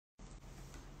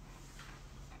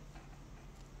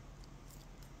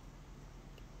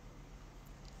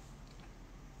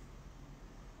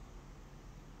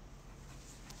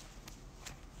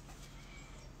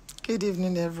Good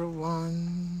evening,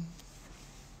 everyone.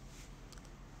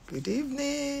 Good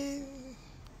evening.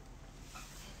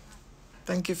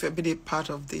 Thank you for being a part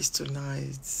of this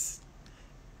tonight.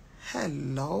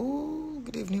 Hello.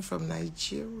 Good evening from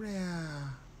Nigeria.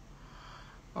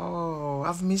 Oh,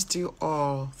 I've missed you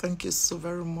all. Thank you so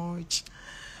very much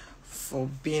for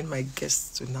being my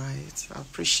guests tonight. I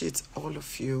appreciate all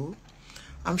of you.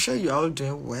 I'm sure you're all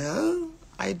doing well.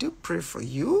 I do pray for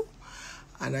you.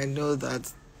 And I know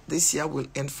that this year will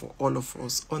end for all of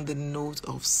us on the note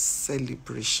of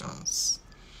celebrations.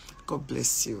 God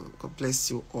bless you. God bless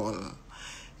you all.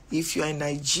 If you are in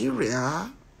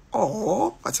Nigeria,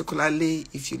 or particularly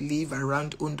if you live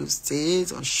around Ondo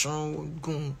State or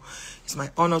Ogun, it's my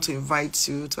honor to invite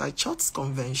you to our church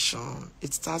convention.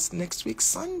 It starts next week,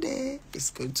 Sunday.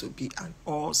 It's going to be an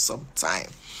awesome time.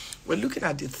 We're looking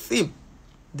at the theme,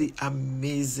 the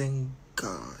amazing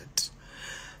God.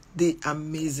 The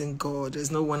amazing God.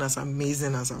 There's no one as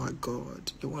amazing as our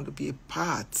God. You want to be a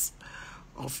part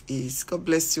of it. God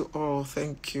bless you all.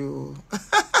 Thank you.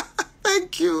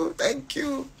 Thank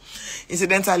you.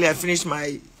 Incidentally, I finished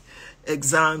my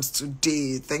exams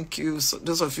today. Thank you. So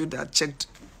those of you that checked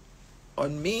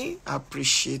on me, I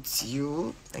appreciate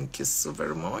you. Thank you so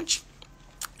very much.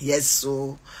 Yes,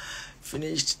 so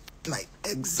finished my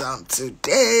exam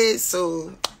today.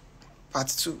 So part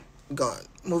 2 gone.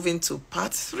 Moving to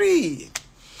part 3.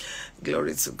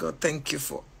 Glory to God. Thank you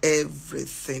for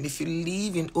everything. If you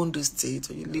live in Ondo State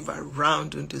or you live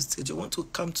around Ondo State, you want to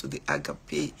come to the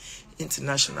Agape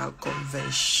International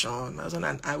Convention. My husband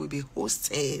and I will be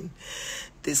hosting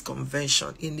this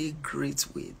convention in a great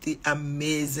way. The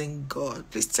amazing God.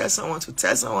 Please tell someone to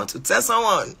tell someone to tell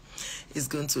someone. It's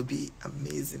going to be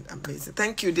amazing, amazing.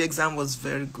 Thank you. The exam was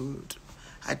very good.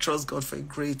 I trust God for a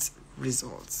great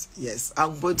results. Yes,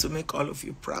 I'm going to make all of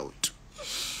you proud.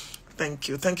 Thank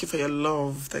you. Thank you for your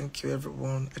love. Thank you,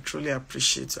 everyone. I truly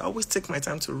appreciate you. I always take my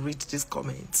time to read these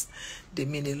comments. They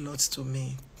mean a lot to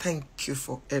me. Thank you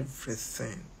for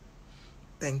everything.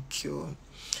 Thank you.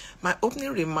 My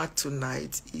opening remark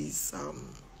tonight is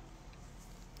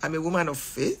I'm a woman of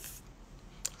faith.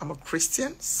 I'm a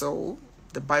Christian, so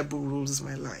the Bible rules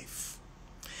my life.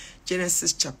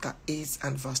 Genesis chapter 8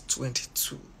 and verse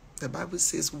 22. The Bible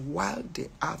says, while the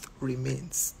earth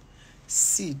remains,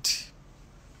 seed,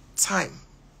 time,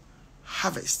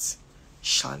 harvest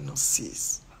shall not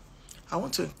cease. I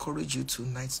want to encourage you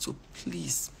tonight to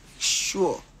please make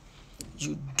sure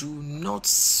you do not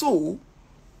sow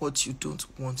what you don't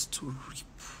want to reap.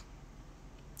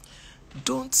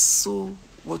 Don't sow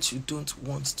what you don't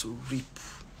want to reap.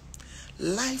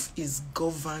 Life is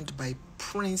governed by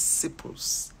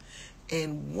principles.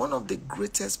 And one of the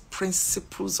greatest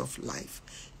principles of life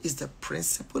is the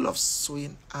principle of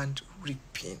sowing and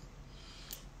reaping.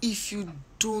 If you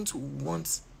don't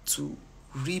want to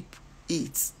reap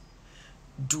it,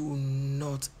 do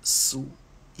not sow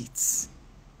it.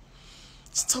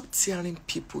 Stop tearing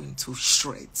people into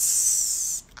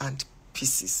shreds and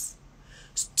pieces.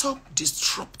 Stop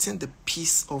disrupting the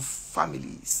peace of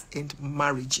families and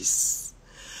marriages.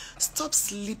 Stop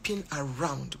sleeping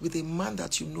around with a man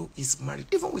that you know is married,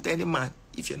 even with any man,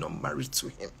 if you're not married to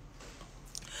him.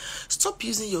 Stop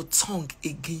using your tongue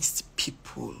against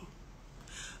people.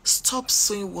 Stop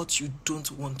saying what you don't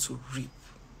want to reap.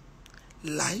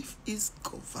 Life is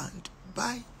governed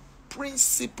by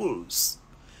principles.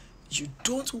 You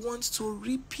don't want to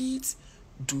reap it,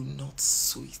 do not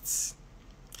sow it.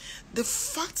 The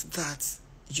fact that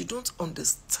you don't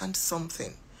understand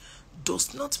something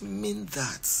does not mean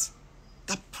that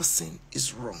that person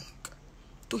is wrong.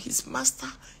 To his master,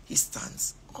 he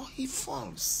stands or he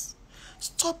falls.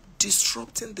 Stop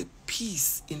disrupting the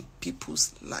peace in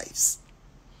people's lives.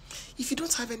 If you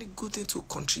don't have any good thing to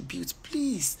contribute,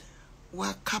 please,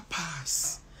 waka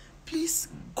pass. Please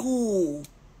go.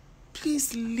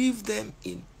 Please leave them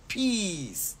in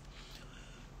peace.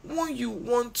 When you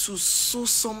want to sow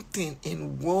something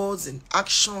in words, in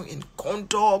action, in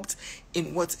conduct,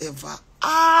 in whatever,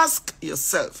 ask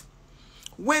yourself,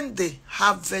 when the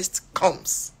harvest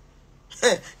comes,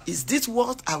 is this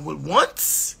what I will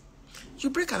want?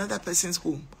 You break another person's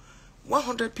home.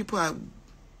 100 people are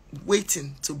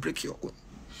waiting to break your own.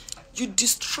 You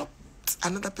disrupt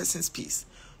another person's peace.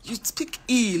 You speak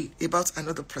ill about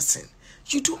another person.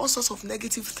 You do all sorts of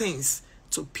negative things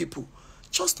to people.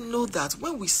 Just know that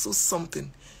when we sow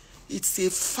something, it's a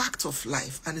fact of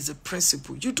life and it's a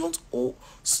principle. You don't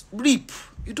reap.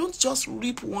 You don't just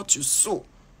reap what you sow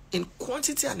in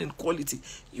quantity and in quality.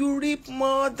 You reap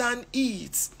more than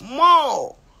it.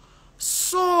 More.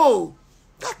 So,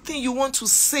 that thing you want to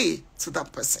say to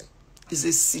that person is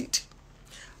a seed.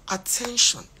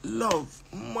 attention, love,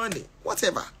 money,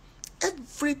 whatever.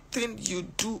 Everything you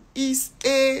do is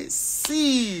a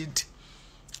seed.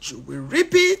 You will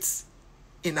reap it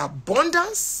in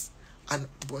abundance and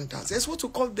abundance. That's what we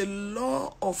call the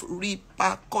law of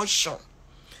repercussion,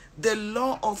 the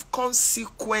law of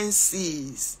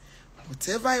consequences.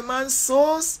 Whatever a man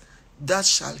sows, that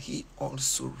shall he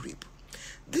also reap.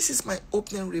 This is my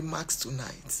opening remarks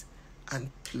tonight. And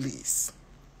please,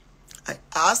 I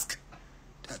ask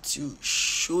that you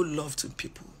show love to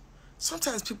people.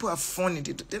 Sometimes people are funny.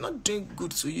 They're not doing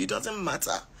good to you. It doesn't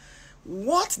matter.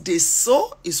 What they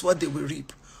sow is what they will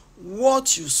reap.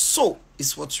 What you sow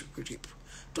is what you will reap.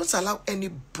 Don't allow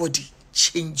anybody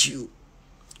change you.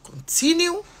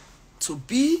 Continue to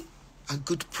be a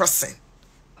good person,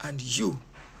 and you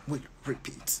will reap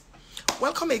it.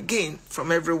 Welcome again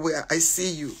from everywhere. I see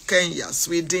you. Kenya,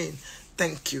 Sweden.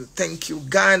 Thank you. Thank you.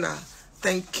 Ghana.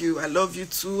 Thank you. I love you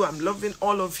too. I'm loving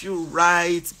all of you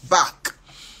right back.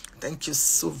 Thank you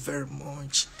so very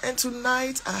much. And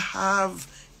tonight I have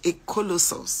a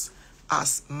colossus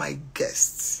as my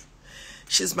guest.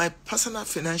 She's my personal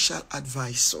financial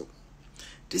advisor.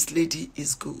 This lady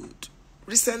is good.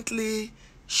 Recently,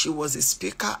 she was a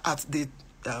speaker at the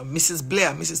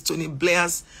Mrs. Tony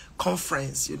Blair's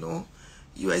conference, you know,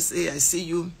 USA. I see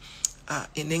you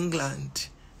in England.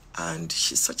 And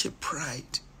she's such a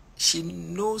pride. She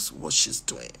knows what she's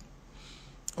doing.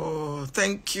 Oh,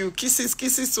 thank you.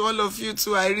 Kisses to all of you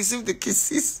too. I received the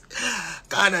kisses.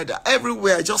 Canada,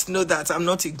 everywhere. Just know that I'm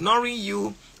not ignoring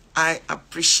you. I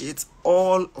appreciate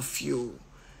all of you.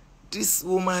 This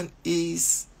woman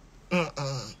is,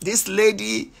 this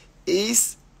lady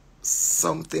is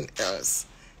something else.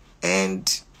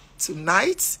 And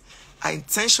tonight, I'm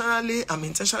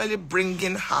intentionally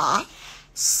bringing her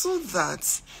so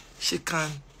that she can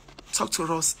talk to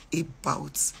us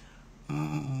about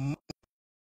and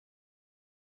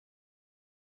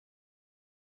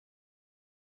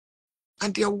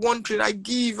they're wondering, I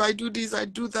give, I do this, I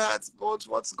do that, but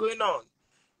what's going on?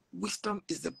 Wisdom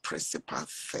is the principal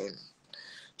thing.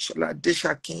 Sola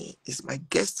Adesakin is my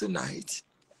guest tonight.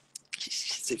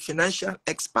 She's a financial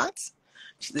expert.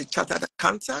 She's a chartered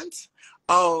accountant.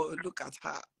 Oh, look at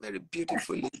her. Very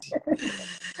beautiful lady.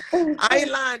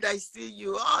 Island, I see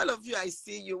you. All of you, I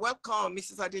see you. Welcome,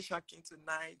 Mrs. Adesakin,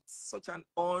 tonight. Such an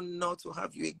honor to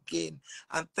have you again.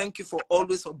 And thank you for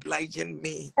always obliging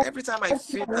me. Every time I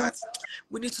feel that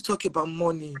we need to talk about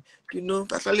money, you know,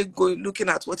 particularly looking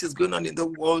at what is going on in the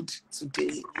world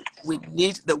today, we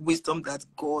need the wisdom that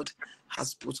God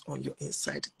has put on your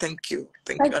inside. Thank you.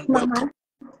 Thank you and welcome.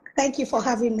 Thank you for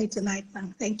having me tonight,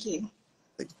 ma'am. Thank you.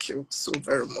 Thank you so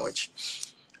very much.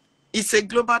 It's a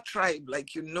global tribe,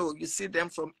 like you know. You see them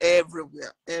from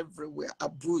everywhere.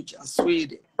 Abuja,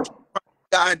 Sweden,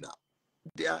 Ghana.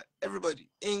 They are everybody.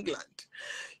 England,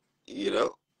 you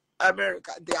know,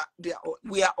 America.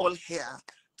 We are all here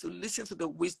to listen to the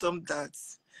wisdom that.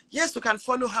 Yes, we can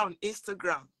follow her on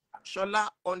Instagram,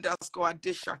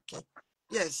 Sola_Adesakin.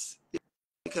 Yes, you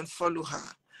can follow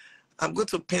her. I'm going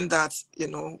to pin that, you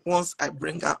know, once I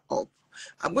bring her up.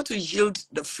 I'm going to yield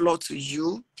the floor to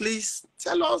you. Please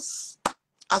tell us,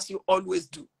 as you always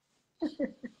do.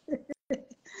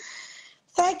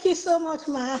 Thank you so much,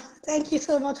 Ma. Thank you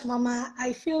so much, Mama.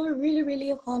 I feel really,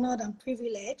 really honored and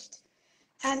privileged.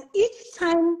 And each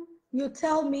time you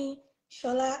tell me,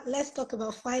 Sola, let's talk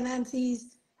about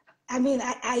finances, I mean,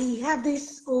 I have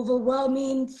this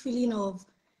overwhelming feeling of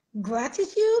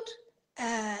gratitude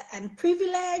and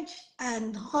privilege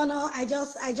and honor. I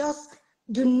just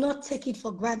do not take it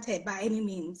for granted by any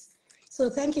means. So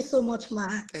thank you so much,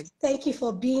 Ma. Thank you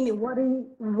for being a worthy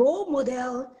role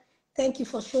model. Thank you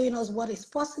for showing us what is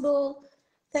possible.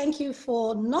 Thank you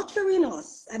for nurturing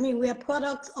us. I mean, we are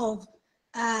products of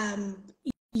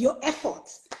your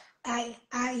efforts. I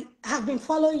have been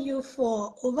following you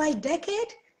for over a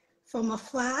decade from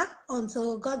afar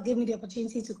until God gave me the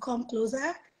opportunity to come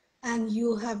closer, and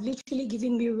you have literally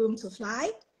given me room to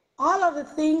fly. All of the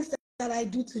things that I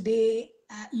do today,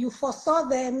 you foresaw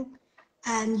them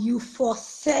and you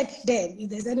foresaid them, if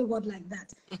there's any word like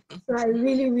that. So I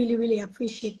really, really, really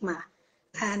appreciate Ma,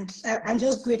 and I'm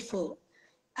just grateful.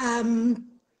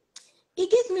 It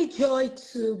gives me joy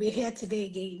to be here today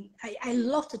again. I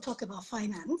love to talk about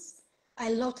finance. I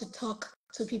love to talk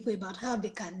to people about how they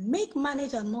can make,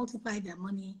 manage, and multiply their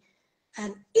money.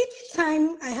 And each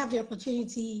time I have the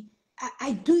opportunity,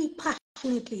 I do it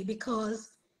passionately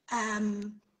because,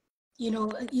 you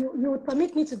know, you would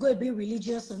permit me to go a bit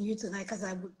religious on you tonight, because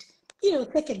I would, you know,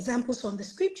 take examples from the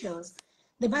scriptures.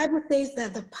 The Bible says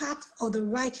that the path of the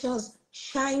righteous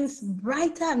shines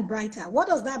brighter and brighter. What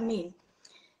does that mean?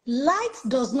 Light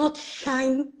does not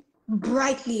shine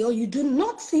brightly, or you do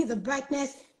not see the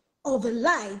brightness of the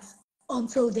lights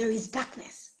until there is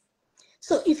darkness.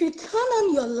 So if you turn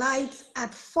on your lights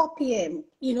at 4 p.m.,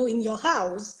 in your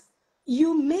house,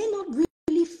 you may not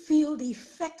really feel the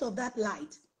effect of that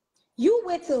light. You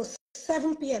wait till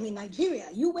 7 p.m. in Nigeria,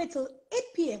 you wait till 8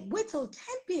 p.m., wait till 10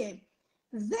 p.m.,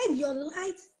 then your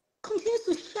light continues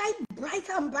to shine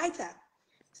brighter and brighter.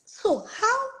 So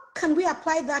how can we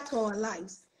apply that to our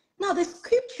lives? Now, the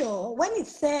scripture, when it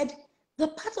said, the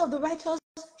path of the righteous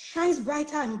shines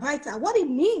brighter and brighter, what it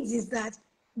means is that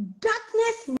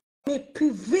darkness may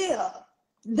prevail.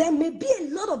 There may be a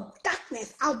lot of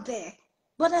darkness out there.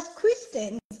 But as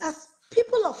Christians, as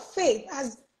people of faith,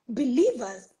 as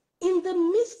believers, in the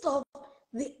midst of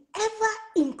the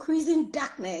ever-increasing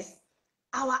darkness,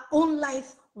 our own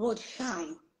life would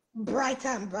shine brighter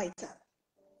and brighter.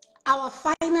 Our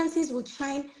finances would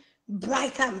shine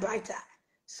brighter and brighter.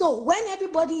 So when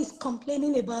everybody is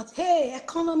complaining about, hey,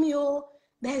 economy, oh,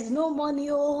 there's no money,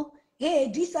 oh,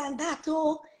 hey, this and that,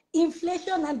 oh,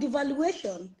 inflation and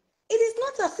devaluation, it is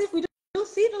not as if we don't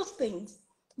see those things.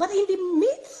 But in the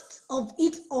midst of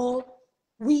it all,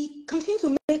 we continue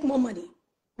to make more money.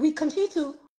 We continue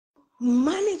to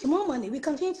manage more money. We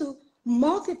continue to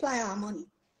multiply our money.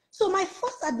 So my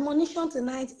first admonition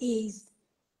tonight is,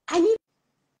 I need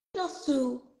us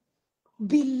to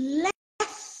be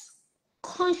less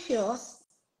conscious,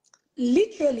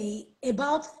 literally,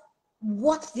 about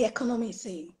what the economy is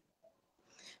saying.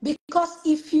 Because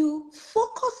if you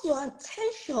focus your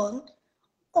attention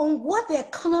on what the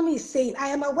economy is saying, I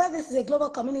am aware this is a global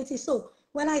community, so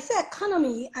when I say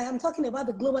economy, I am talking about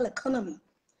the global economy.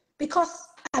 Because,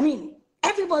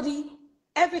 everybody,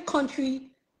 every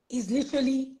country is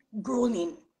literally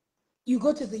groaning. You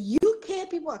go to the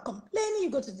UK, people are complaining. You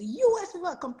go to the US, people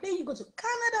are complaining. You go to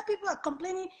Canada, people are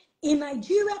complaining. In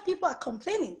Nigeria, people are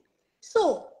complaining.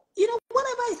 So,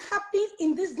 whatever is happening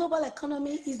in this global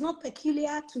economy is not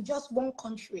peculiar to just one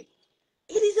country.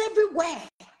 It is everywhere.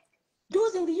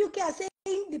 Those in the UK are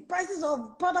saying the prices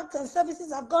of products and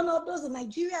services have gone up. Those in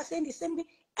Nigeria are saying the same thing.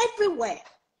 Everywhere.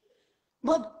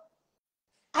 But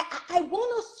I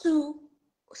want us to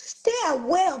stay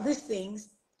aware of these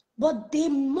things, but they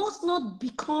must not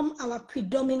become our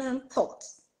predominant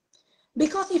thoughts.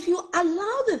 Because if you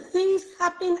allow the things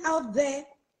happening out there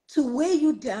to weigh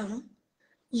you down,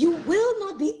 you will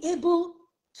not be able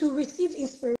to receive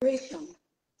inspiration.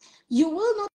 You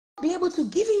will not be able to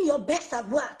give in your best at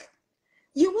work.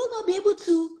 You will not be able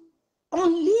to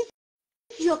unleash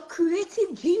your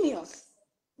creative genius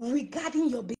regarding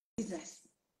your business.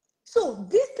 So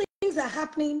these things are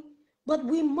happening, but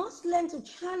we must learn to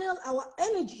channel our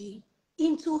energy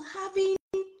into having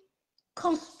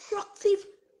constructive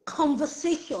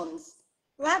conversations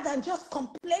rather than just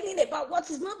complaining about what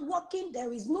is not working.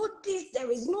 There is no this,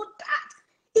 there is no that.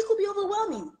 It could be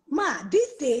overwhelming.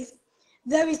 These days,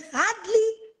 there is hardly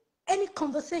any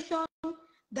conversation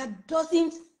that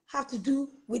doesn't have to do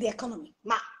with the economy.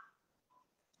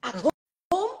 At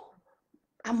home,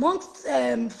 amongst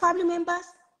family members,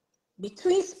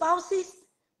 between spouses,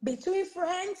 between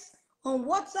friends, on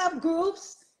WhatsApp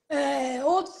groups,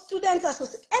 old students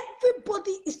associations,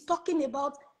 everybody is talking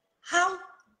about how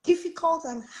difficult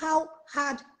and how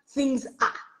hard things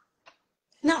are.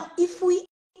 Now, if we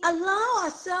allow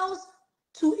ourselves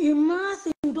to immerse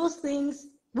in those things,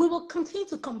 we will continue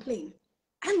to complain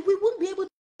and we won't be able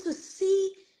to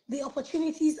see the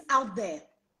opportunities out there.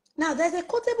 Now, there's a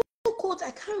quotable quote,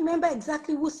 I can't remember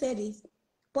exactly who said it,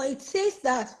 but it says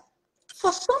that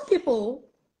for some people,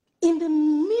 in the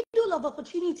middle of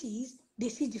opportunities, they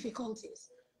see difficulties.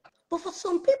 But for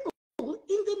some people,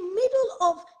 in the middle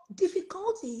of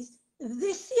difficulties,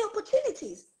 they see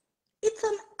opportunities. It's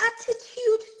an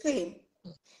attitude thing.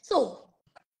 So,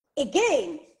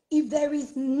 again, if there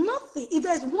is nothing, if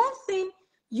there's one thing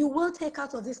you will take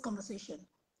out of this conversation,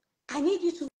 I need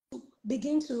you to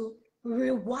begin to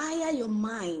rewire your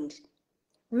mind,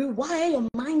 rewire your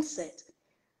mindset,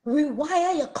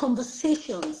 rewire your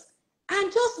conversations,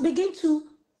 and just begin to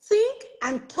think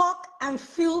and talk and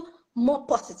feel more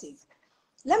positive.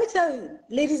 Let me tell you,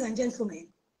 ladies and gentlemen,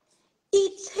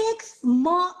 it takes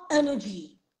more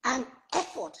energy and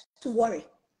effort to worry.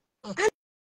 And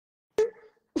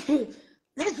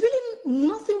there's really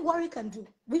nothing worry can do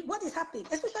with what is happening,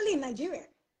 especially in Nigeria.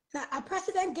 Now, our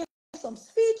president gave some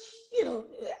speech,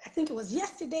 I think it was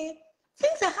yesterday.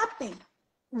 Things are happening.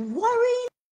 Worrying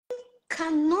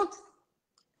cannot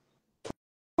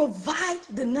provide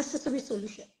the necessary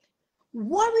solution.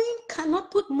 Worrying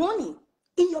cannot put money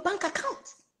in your bank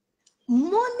account.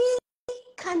 Money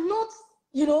cannot,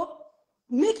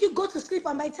 make you go to sleep,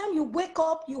 and by the time you wake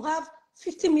up, you have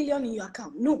 50 million in your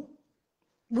account. No.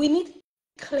 We need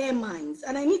clear minds.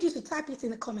 And I need you to type it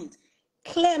in the comments.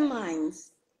 Clear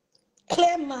minds,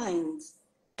 clear minds,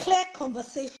 clear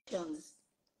conversations,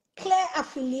 clear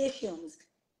affiliations,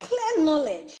 clear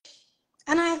knowledge.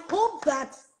 And I hope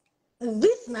that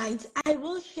this night I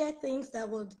will share things that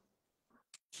would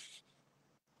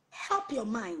help your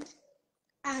mind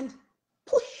and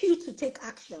push you to take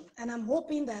action. And I'm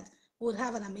hoping that we'll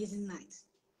have an amazing night.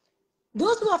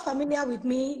 Those who are familiar with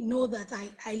me know that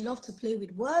I love to play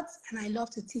with words and I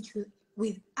love to teach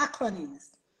with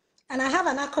acronyms. And I have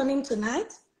an acronym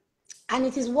tonight, and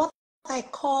it is what I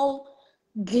call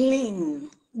GLEAN.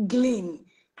 GLEAN.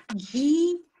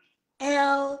 G-L-E-A-N.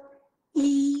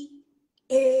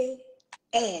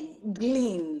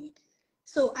 GLEAN.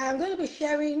 So I am going to be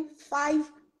sharing 5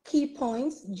 key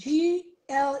points,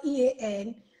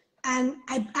 G-L-E-A-N, and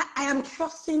I am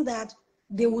trusting that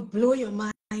they would blow your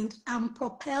mind and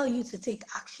propel you to take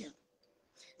action.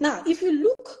 Now, if you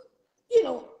look,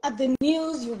 at the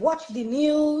news, you watch the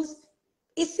news,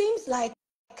 it seems like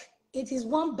it is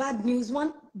one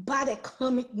bad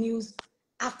economic news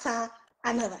after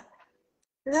another.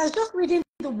 And I was just reading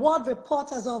the World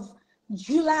Report as of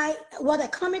World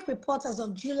Economic Report as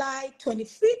of July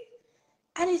 25th,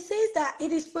 and it says that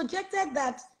it is projected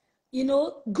that,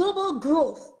 global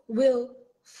growth will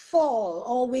fall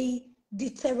or will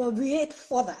deteriorate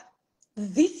further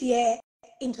this year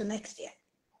into next year.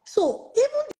 So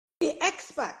even the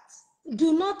experts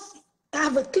do not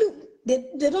have a clue.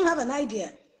 They don't have an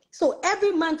idea. So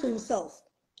every man to himself,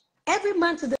 every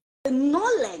man to the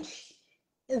knowledge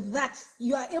that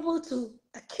you are able to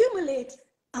accumulate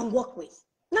and work with.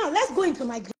 Now let's go into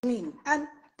my green. And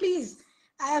please,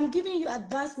 I am giving you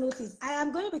advance notice. I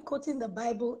am going to be quoting the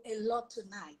Bible a lot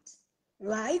tonight,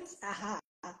 right?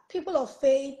 People of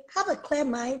faith, have a clear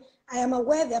mind. I am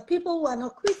aware there are people who are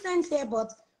not Christians here,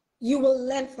 but you will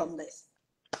learn from this.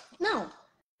 Now,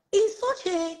 in such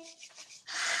a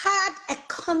hard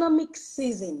economic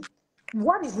season,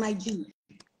 what is my G?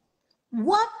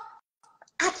 What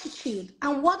attitude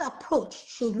and what approach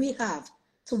should we have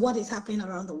to what is happening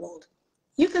around the world?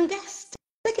 You can guess.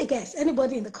 Take a guess.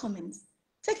 Anybody in the comments?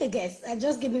 Take a guess. And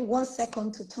just give me 1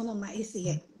 second to turn on my AC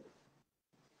here.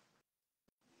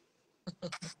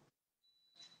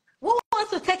 Who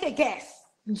wants to take a guess?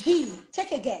 G,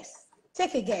 take a guess.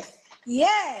 Take a guess.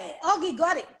 Yeah, Augie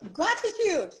got it.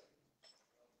 Gratitude.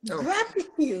 Oh.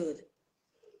 Gratitude.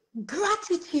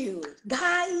 Gratitude.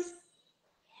 Guys,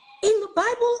 in the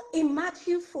Bible, in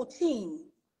Matthew 14,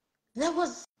 there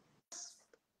was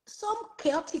some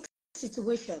chaotic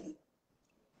situation.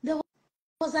 There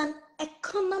was an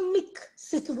economic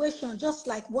situation, just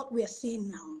like what we are seeing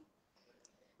now.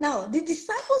 Now, the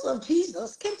disciples of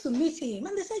Jesus came to meet him,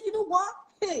 and they said, you know what?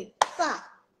 Hey, sir,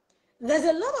 there's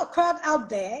a lot of crowd out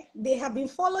there. They have been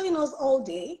following us all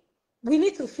day. We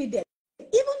need to feed them.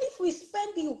 Even if we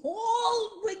spend the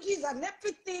whole wages and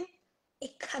everything,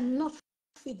 it cannot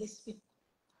feed these people.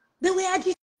 They were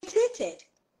agitated,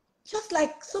 just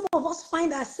like some of us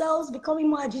find ourselves becoming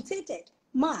more agitated.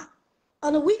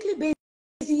 On a weekly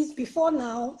basis, before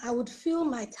now, I would fill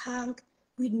my tank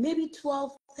with maybe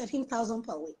 12, 13,000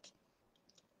 per week.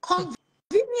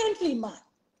 Conveniently,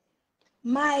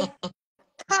 my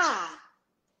car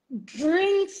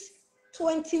drinks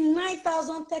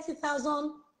 29,000,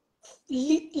 30,000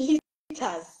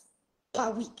 liters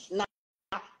per week now.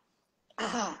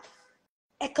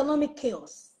 Economic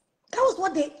chaos. That was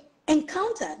what they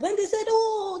encountered when they said,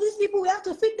 oh, these people, we have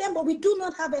to feed them, but we do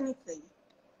not have anything.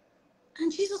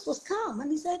 And Jesus was calm,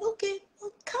 and he said, okay,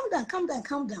 well, calm down, calm down,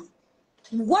 calm down.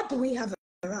 What do we have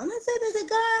around? I said, there's a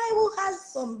guy who has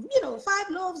some, 5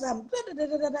 loaves and blah, blah,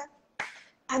 blah, blah, blah.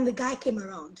 And the guy came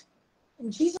around.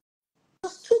 And Jesus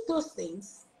took those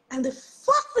things, and the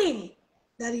first thing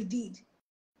that he did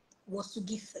was to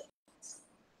give thanks.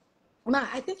 Now,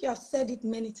 I think you have said it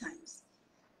many times.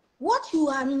 What you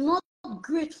are not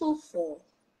grateful for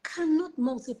cannot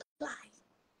multiply.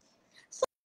 Some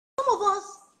of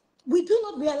us, we do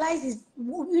not realize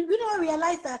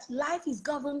that life is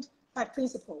governed by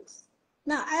principles.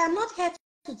 Now, I am not here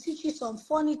to teach you some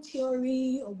funny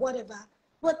theory or whatever,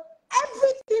 but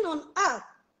everything on earth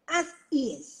has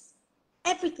ears.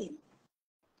 Everything.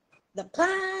 The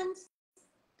plants,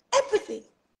 everything.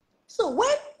 So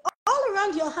when all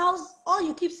around your house, all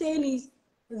you keep saying is,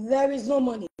 there is no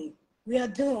money, we are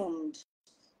doomed,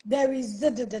 there is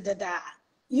da-da-da-da-da.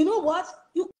 You know what?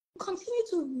 You continue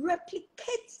to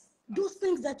replicate those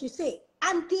things that you say,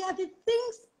 and they are the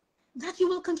things that you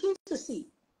will continue to see.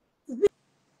 The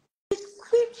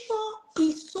scripture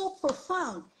is so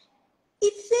profound.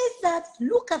 It says that,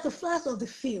 look at the flowers of the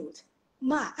field.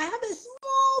 Ma, I have a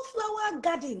small flower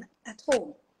garden at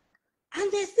home.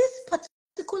 And there's this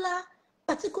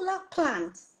particular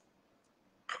plant.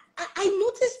 I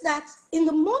noticed that in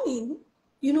the morning,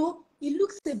 you know, it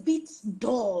looks a bit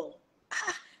dull. I'm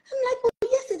like, oh,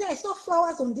 yesterday I saw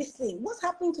flowers on this thing. What's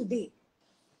happening today?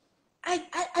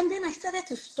 And then I started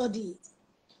to study it.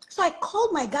 So I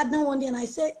called my gardener one day and I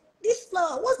said, this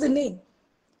flower, what's the name?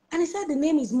 And he said, the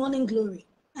name is Morning Glory.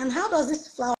 And how does this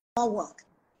flower work?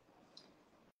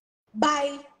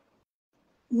 By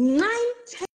 9,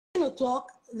 10 o'clock,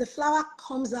 the flower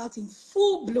comes out in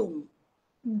full bloom.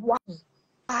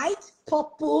 White,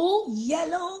 purple,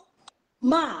 yellow,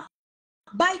 ma.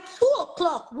 By 2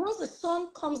 o'clock, once the sun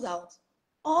comes out,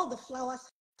 all the flowers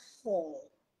fall.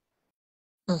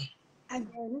 And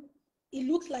then it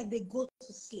looks like they go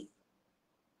to sleep.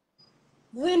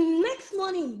 The next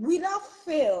morning, without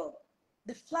fail,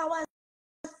 the flowers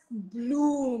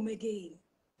bloom again.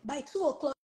 By 2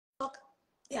 o'clock,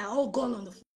 they are all gone on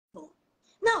the floor.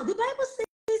 Now, the Bible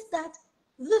says that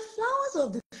the flowers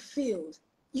of the field,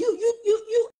 you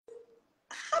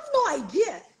have no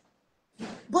idea.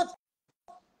 But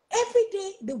every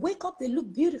day they wake up, they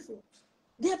look beautiful.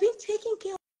 They have been taken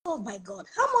care of by God.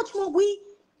 How much more we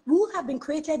who have been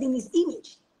created in his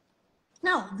image?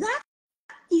 Now, that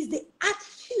is the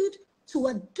attitude to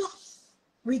adopt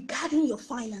regarding your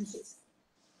finances.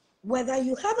 Whether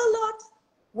you have a lot,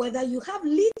 whether you have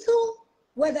little,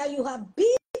 whether you have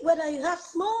big, whether you have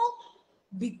small,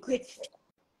 be grateful.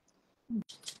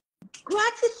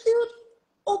 Gratitude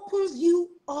opens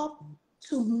you up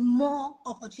to more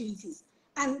opportunities.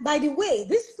 And by the way,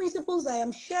 these principles I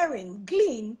am sharing,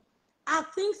 glean, are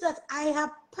things that I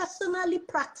have personally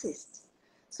practiced.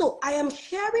 So I am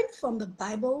sharing from the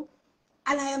Bible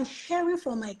and I am sharing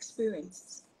from my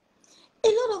experience. A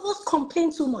lot of us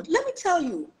complain too much. Let me tell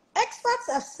you,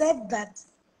 experts have said that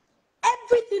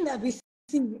everything that we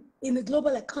see in the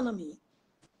global economy,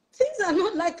 things are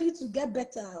not likely to get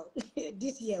better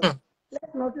this year.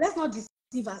 Let's not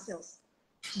deceive ourselves.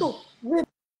 So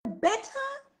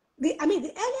the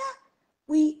earlier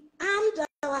we armed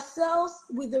ourselves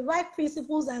with the right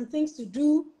principles and things to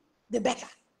do, the better.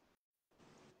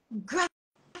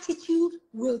 Gratitude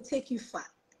will take you far.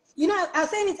 You know, I was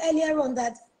saying it earlier on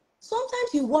that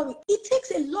sometimes you worry. It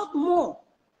takes a lot more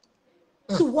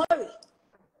to worry.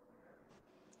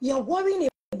 You're worrying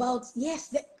about,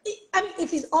 yes,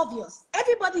 it is obvious.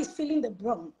 Everybody is feeling the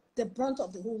brunt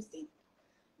of the whole thing.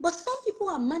 But some people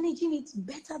are managing it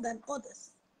better than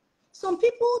others. Some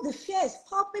people, the fear is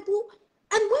palpable.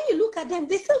 And when you look at them,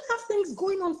 they still have things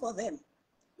going on for them.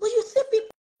 But you see people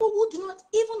who do not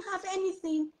even have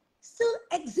anything still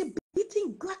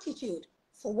exhibiting gratitude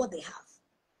for what they have.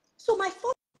 So my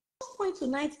first point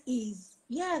tonight is,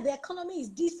 yeah, the economy is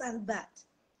this and that.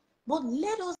 But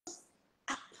let us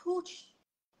approach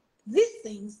these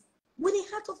things with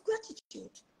a heart of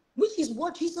gratitude, which is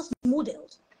what Jesus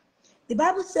modeled. The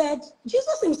Bible said,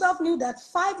 Jesus himself knew that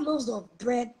 5 loaves of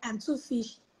bread and 2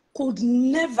 fish could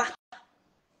never,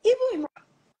 even in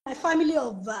my family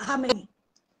of how many?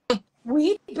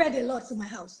 We eat bread a lot in my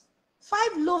house.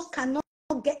 5 loaves cannot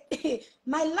get,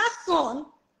 my last son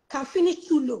can finish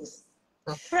 2 loaves.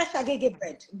 Fresh agege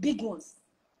bread, big ones.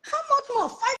 How much more?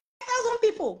 5,000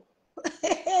 people.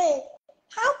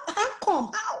 How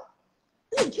come? How?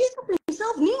 Jesus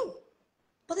himself knew.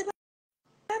 But the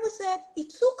Bible said he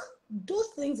took those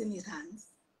things in his hands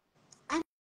and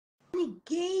he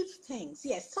gave thanks.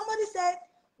 Yes, somebody said,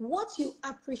 what you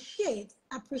appreciate.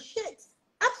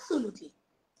 Absolutely.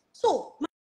 So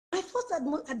my first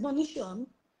admonition,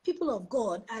 people of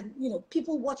God and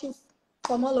people watching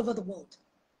from all over the world,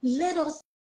 let us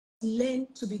learn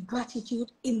to be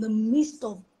gratitude in the midst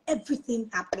of everything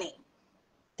happening.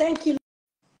 Thank you,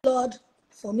 Lord,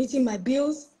 for meeting my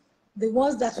bills, the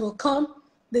ones that will come,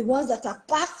 the ones that are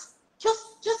past.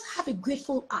 Just have a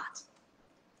grateful heart.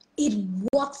 It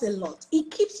works a lot.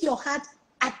 It keeps your heart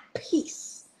at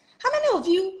peace. How many of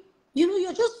you,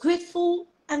 you're just grateful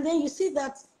and then you see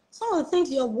that some of the things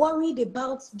you're worried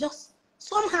about, just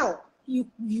somehow you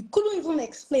couldn't even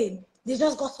explain, they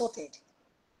just got sorted.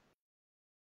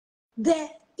 There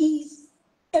is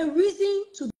a reason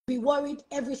to be worried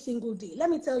every single day. Let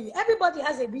me tell you, everybody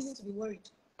has a reason to be worried.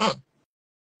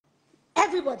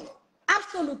 Everybody,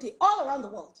 absolutely, all around the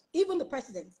world, even the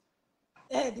president,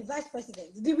 the vice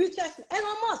president, the richest,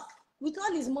 Elon Musk, with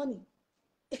all his money.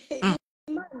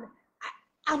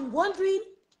 I'm wondering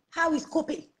how he's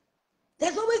coping.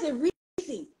 There's always a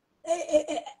reason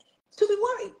to be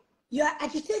worried. You are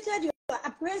agitated, you are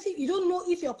apprehensive, you don't know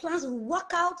if your plans will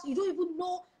work out, you don't even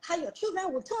know how your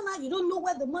children will turn out, you don't know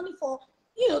where the money for,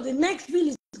 the next bill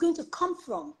is going to come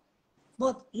from.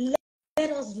 But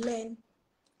let us learn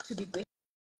to be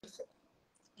grateful.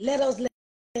 Let us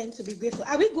learn to be grateful.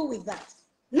 Are we good with that?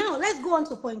 Now, let's go on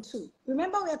to point 2.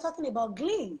 Remember, we are talking about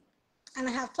glean, and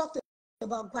I have talked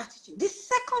about gratitude. The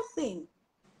second thing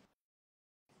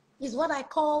is what I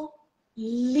call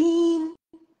lean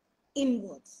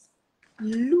inwards.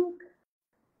 Look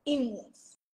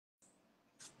inwards.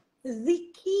 The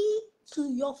key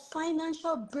to your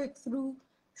financial breakthrough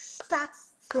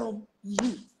starts from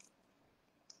you.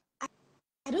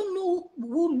 I don't know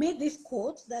who made this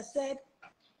quote that said,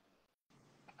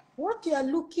 what you are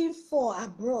looking for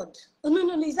abroad. Oh,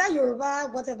 no, is that Yoruba,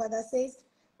 whatever that says?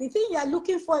 The thing you are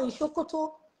looking for in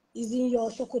Sokoto is in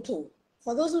your Sokoto.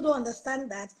 For those who don't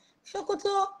understand that,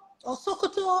 Sokoto or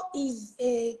Sokoto is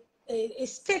a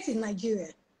state in Nigeria.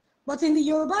 But in the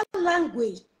Yoruba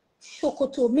language,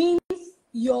 Sokoto means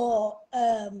your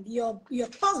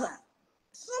trouser.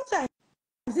 Sometimes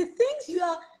the things you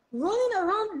are running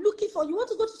around looking for, you want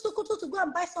to go to Sokoto to go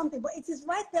and buy something, but it is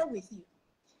right there with you.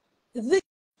 The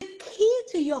key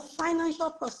to your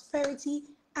financial prosperity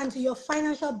and to your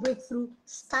financial breakthrough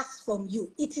starts from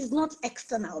you. It is not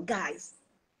external, guys.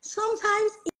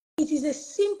 Sometimes it is a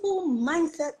simple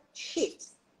mindset shift.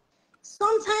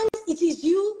 Sometimes it is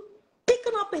you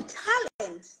picking up a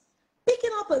talent,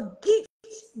 picking up a gift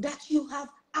that you have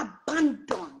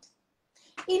abandoned.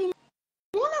 In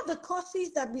one of the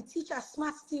courses that we teach as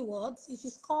Smart Stewards, it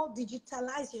is called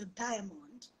Digitalize Your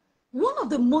Diamond. One of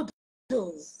the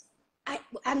modules, I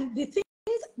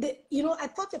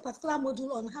taught a particular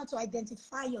module on how to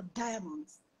identify your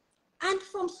diamonds. And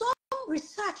from some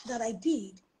research that I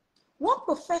did, one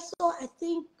professor, I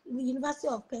think the University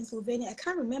of Pennsylvania, I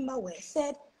can't remember where,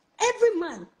 said every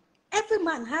man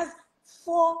has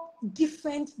 4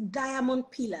 different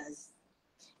diamond pillars.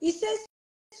 He says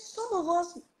some of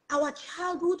us, our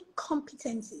childhood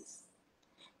competencies,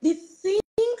 the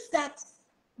things that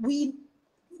we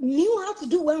knew how to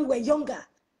do when we were younger,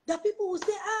 that people will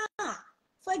say,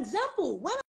 for example,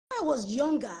 when I was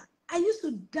younger, I used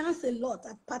to dance a lot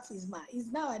at parties.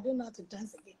 Now I don't know how to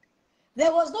dance again.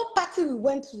 There was no party we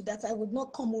went to that I would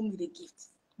not come home with a gift.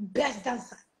 Best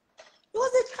dancer. It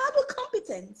was a childhood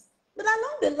competence. But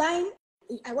along the line,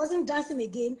 I wasn't dancing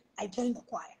again. I joined the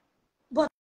choir. But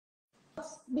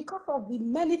because of the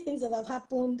many things that have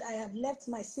happened, I have left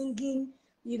my singing,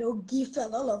 gift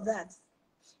and all of that.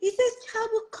 He says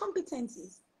childhood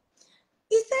competencies.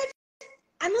 He said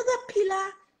another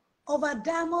pillar of a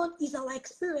diamond is our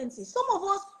experiences. Some of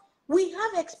us, we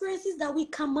have experiences that we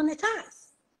can monetize.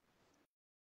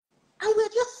 And we're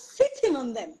just sitting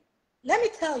on them. Let me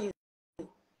tell you,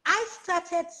 I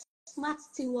started Smart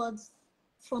Stewards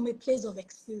from a place of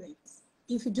experience.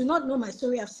 If you do not know my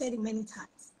story, I've said it many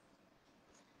times.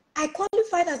 I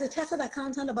qualified as a chartered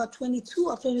accountant about 22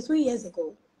 or 23 years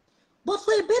ago. But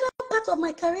for a better part of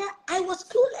my career, I was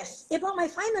clueless about my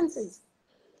finances.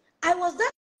 I was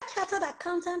that chartered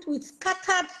accountant with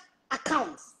scattered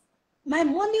accounts. My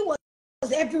money was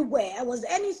everywhere. I was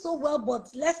earning so well,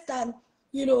 but less than,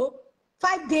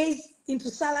 5 days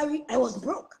into salary, I was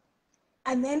broke.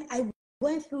 And then I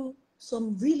went through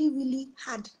some really, really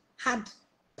hard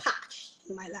patch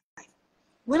in my life.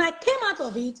 When I came out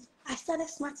of it, I started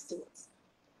Smart Stewards.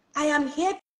 I am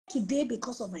here today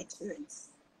because of my experience.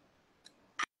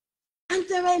 And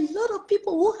there are a lot of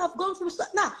people who have gone through.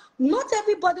 Now, not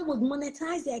everybody would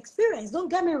monetize their experience, don't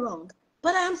get me wrong.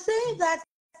 But I am saying that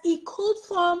it could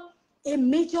form a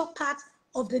major part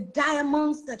of the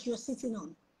diamonds that you're sitting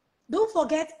on. Don't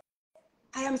forget,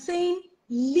 I am saying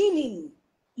lean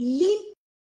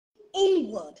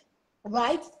inward,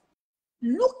 right?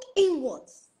 Look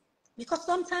inwards. Because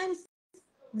sometimes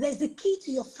there's the key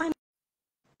to your finance.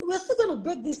 We're still going to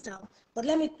break this down, but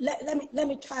let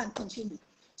me try and continue.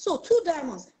 So 2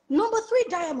 diamonds. Number 3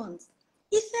 diamonds.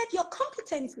 He said your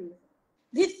competencies,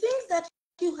 the things that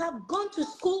you have gone to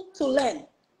school to learn.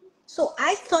 So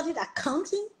I studied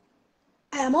accounting.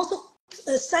 I am also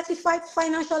a certified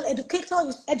financial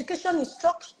education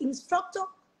instructor.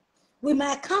 With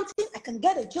my accounting, I can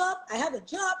get a job. I have a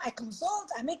job. I consult.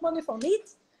 I make money from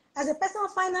it. As a personal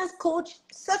finance coach,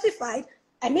 certified,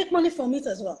 I make money from it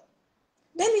as well.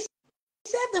 Then he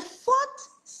said the 4th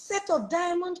set of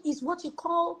diamond is what you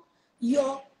call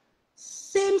your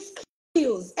same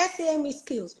skills, SAME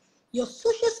skills, your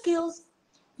social skills,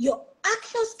 your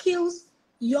action skills,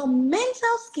 your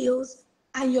mental skills,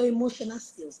 and your emotional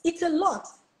skills. It's a lot,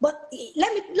 but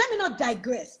let me not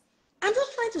digress. I'm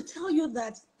just trying to tell you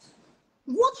that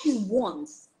what you want,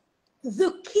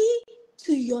 the key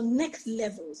to your next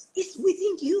levels is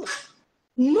within you.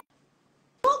 No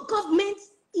government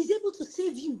is able to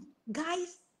save you.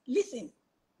 Guys, listen.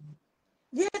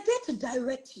 They are there to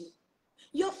direct you.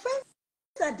 Your friends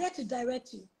are there to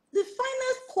direct you. The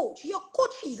finance coach, your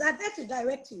coaches are there to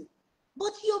direct you.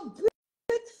 But your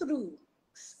breakthrough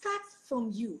starts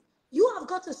from you. You have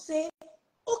got to say,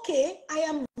 okay, I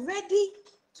am ready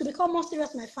to become more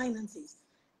serious with my finances.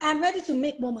 I'm ready to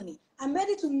make more money. I'm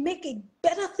ready to make a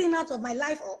better thing out of my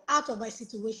life or out of my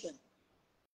situation.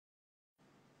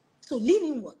 So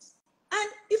lean inwards. And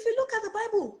if you look at the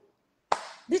Bible,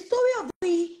 the story of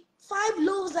the 5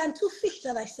 loaves and 2 fish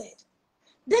that I said,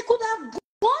 they could have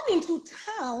gone into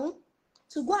town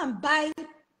to go and buy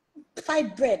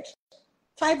 5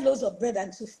 loaves of bread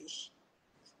and 2 fish.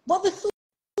 But the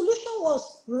solution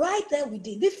was right there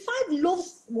within. The 5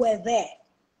 loaves were there.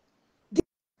 The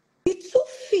 2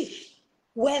 fish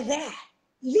were there.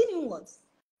 Lean inwards.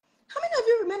 How many of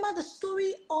you remember the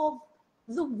story of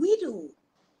the widow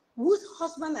whose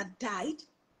husband had died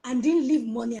and didn't leave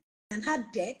money and had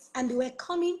debts, and they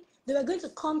were going to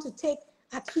come to take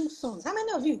her 2 sons? How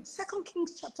many of you? 2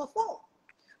 Kings chapter 4.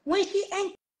 When she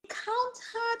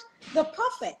encountered the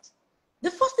prophet,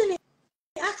 the first thing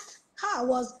he asked her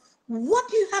was, what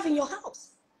do you have in your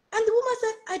house? And the woman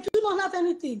said, I do not have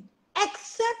anything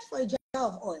except for a jar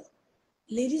of oil.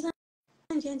 Ladies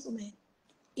and gentlemen,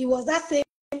 it was that same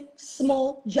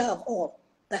small jar of oil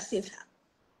that saved her.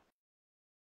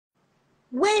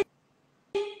 When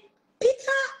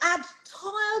Peter had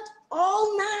toiled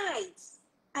all night,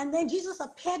 and then Jesus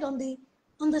appeared on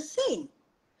the scene.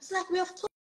 It's like, we have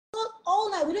toiled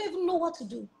all night, we don't even know what to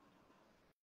do.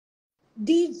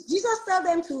 Did Jesus tell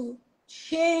them to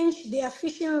change their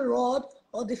fishing rod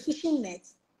or the fishing net?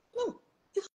 No,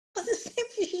 it was the same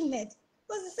fishing net. It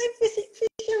was the same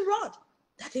fishing rod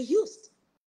that they used.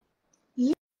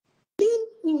 Lean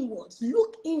inwards,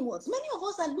 look inwards. Many of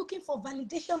us are looking for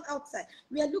validation outside.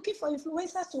 We are looking for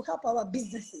influencers to help our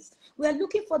businesses. We are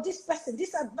looking for this person,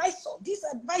 this advisor, this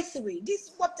advisory,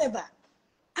 this whatever.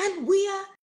 And we are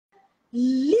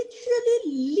literally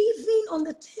leaving on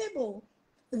the table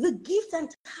the gifts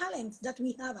and talents that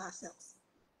we have ourselves.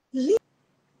 Lean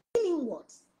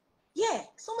inwards. Yeah,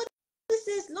 somebody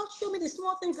says, Lord, show me the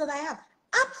small things that I have.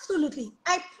 Absolutely.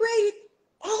 I pray it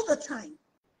all the time.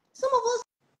 Some of us,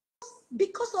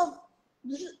 because of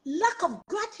lack of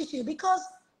gratitude, because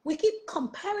we keep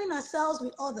comparing ourselves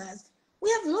with others, we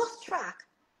have lost track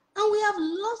and we have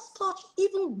lost touch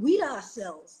even with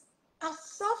ourselves. Our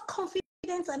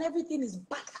self-confidence and everything is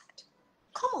battered.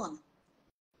 Come on.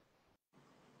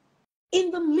 In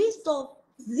the midst of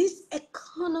this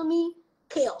economy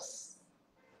chaos,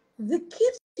 the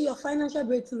key to your financial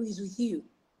breakthrough is with you.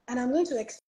 And I'm going to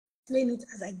explain it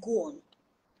as I go on.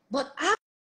 But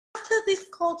after this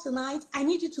call tonight, I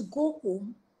need you to go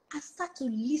home and start to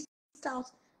list out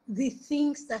the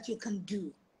things that you can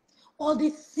do, or the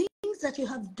things that you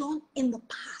have done in the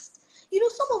past. You know,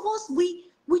 some of us,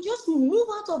 we just move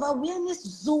out of awareness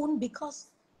zone because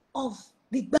of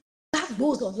the bad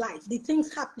blows of life, the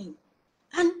things happening.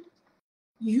 And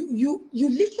you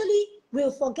literally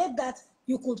will forget that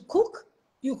you could cook,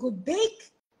 you could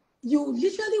bake, you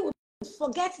literally will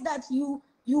forget that you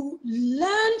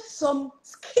learned some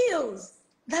skills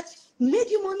that made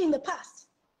you money in the past.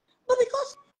 But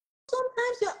because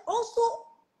sometimes you're also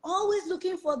always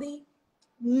looking for the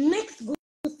next good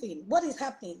thing, what is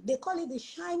happening? They call it the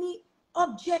shiny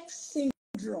object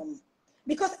syndrome.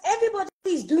 Because everybody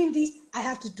is doing this, I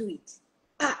have to do it.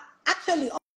 Actually,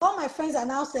 all my friends are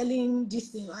now selling this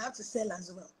thing, I have to sell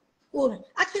as well. Oh,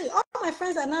 actually, all my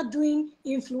friends are now doing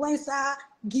influencer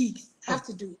gigs, I have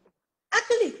to do it.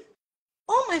 Actually,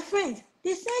 all my friends,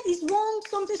 they said it's one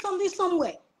something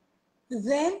somewhere.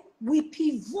 Then we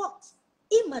pivot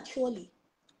immaturely,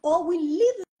 or we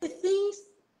leave the things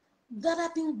that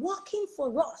have been working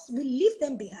for us, we leave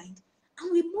them behind,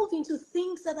 and we move into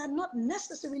things that are not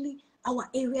necessarily our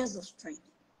areas of strength.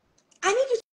 I need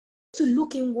you to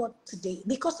look inward today,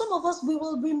 because some of us, we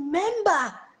will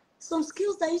remember some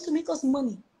skills that used to make us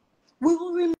money. We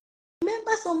will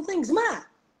remember some things.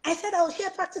 I said I will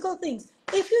share practical things.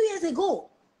 A few years ago,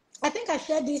 I think I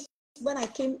shared this when I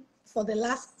came for the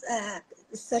last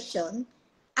session.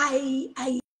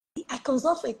 I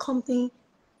consult for a company,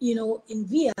 you know, in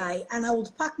VI, and I would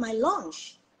pack my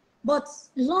lunch. But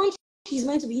lunch is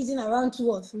meant to be eaten around 2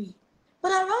 or 3.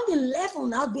 But around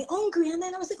 11, I'll be hungry, and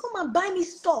then I would say, come and buy me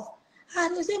stuff.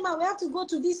 And they say, we have to go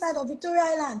to this side of Victoria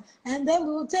Island, and then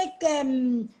we will take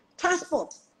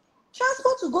transport.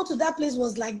 Transport to go to that place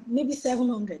was like maybe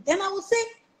 700. Then I would say,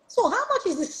 so how much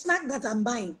is the snack that I'm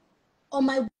buying? On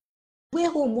my way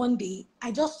home one day,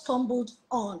 I just stumbled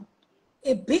on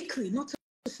a bakery not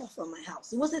too far from my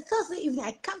house. It was a Thursday evening,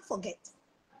 I can't forget.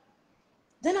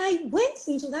 Then I went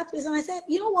into that place and I said,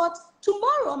 you know what?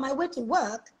 Tomorrow on my way to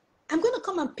work, I'm going to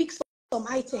come and pick some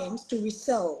items to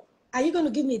resell. Are you going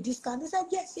to give me a discount? They said,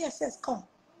 yes, yes, yes, come.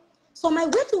 So on my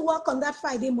way to work on that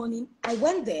Friday morning, I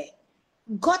went there,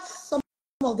 got some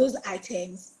of those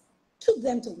items, took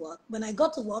them to work. When I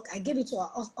got to work, I gave it to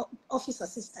our office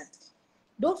assistant.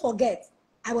 Don't forget,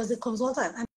 I was a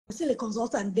consultant. I'm still a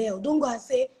consultant there. Don't go and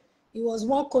say, it was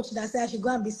one coach that said I should go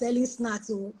and be selling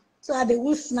snacks. So that they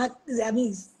will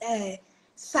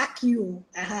sack you.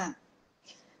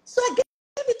 So I gave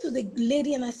it to the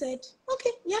lady and I said,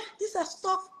 okay, yeah, these are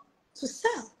stuff to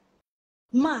sell.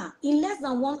 Ma, in less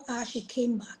than 1 hour, she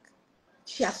came back.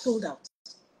 She has sold out.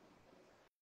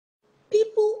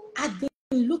 People had been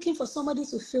looking for somebody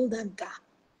to fill that gap.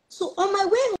 So on my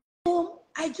way home,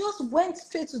 I just went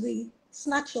straight to the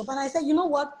snack shop and I said, you know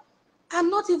what? I'm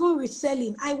not even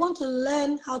reselling. I want to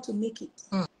learn how to make it.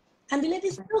 And the lady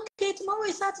said, okay, tomorrow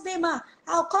is Saturday, ma.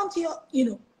 I'll come to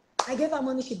your, I gave her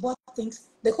money. She bought things.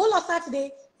 The whole of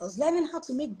Saturday, I was learning how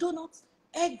to make donuts,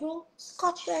 egg roll,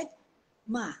 Scotch egg.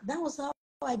 Ma, that was how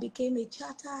I became a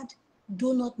chartered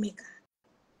donut maker,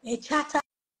 a chartered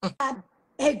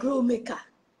egg roll maker,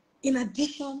 in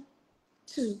addition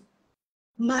to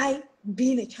my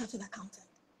being a chartered accountant.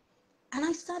 And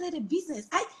I started a business.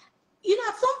 At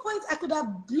some point I could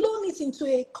have blown it into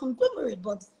a conglomerate,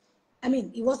 but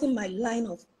it wasn't my line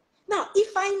of. Now,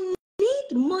 if I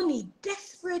need money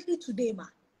desperately today, ma,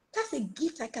 that's a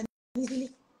gift I can easily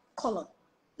call on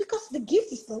because the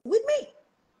gift is still with me.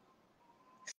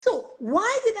 So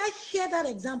why did I share that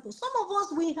example? Some of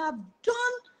us, we have done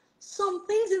some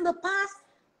things in the past,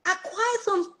 acquired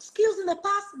some skills in the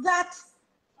past that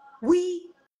we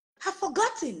have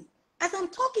forgotten. As I'm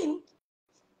talking,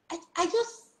 I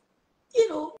just,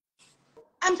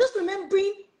 I'm just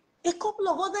remembering a couple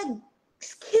of other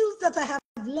skills that I have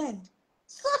learned,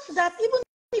 such that even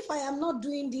if I am not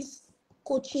doing this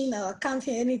coaching or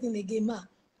accounting or anything again, ma,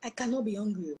 I cannot be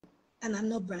hungry and I'm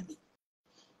not bragging.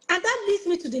 And that leads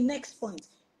me to the next point.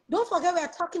 Don't forget, we are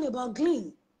talking about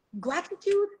glean,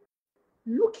 gratitude,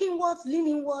 look inwards, lean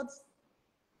inwards.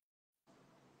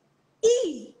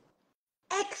 E,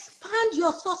 expand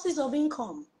your sources of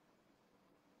income.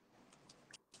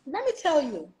 Let me tell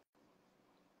you,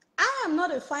 I am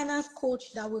not a finance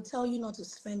coach that will tell you not to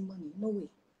spend money. No way.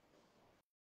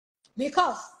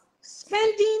 Because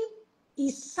spending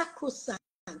is sacrosanct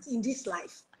in this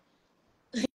life.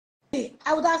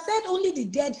 I would have said only the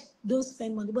dead don't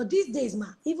spend money. But these days, ma,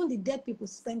 even the dead people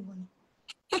spend money.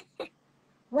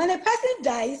 When a person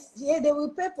dies, yeah, they will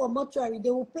pay for mortuary.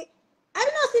 They will pay. I've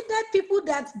not seen dead people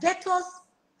that debtors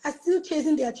are still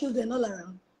chasing their children all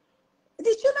around.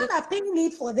 The children are paying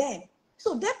it for them.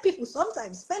 So dead people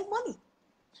sometimes spend money.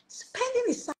 Spending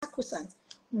is sacrosanct.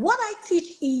 What I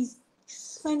teach is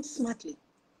spend smartly.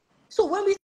 So when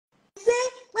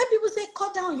people say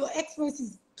cut down your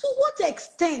expenses, to what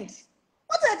extent?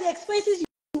 What are the expenses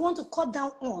you want to cut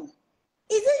down on?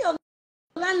 Is it your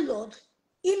landlord?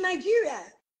 In Nigeria,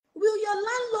 will your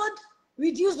landlord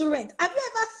reduce the rent? Have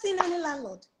you ever seen any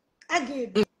landlord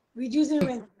argue reducing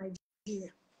rent in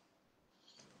Nigeria?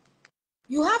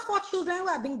 You have 4 children who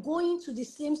have been going to the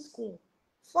same school.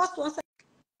 First one,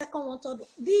 second one, third one.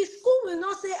 The school will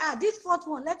not say, this 4th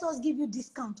one, let us give you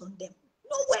discount on them.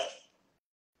 No way.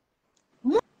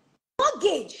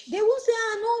 Mortgage, they will say,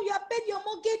 no, you have paid your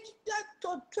mortgage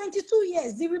to 22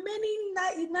 years. The remaining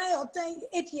 9 or 10,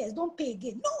 8 years, don't pay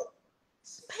again. No.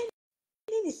 Spending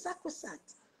is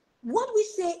sacrosanct. What we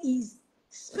say is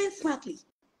spend smartly.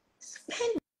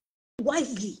 Spend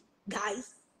wisely,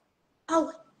 guys.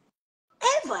 However,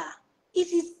 it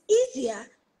is easier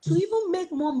to even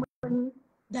make more money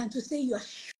than to say you are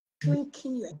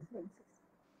shrinking your expenses.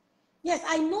 Yes,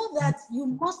 I know that you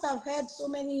must have heard so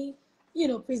many,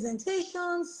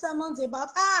 presentations, sermons about,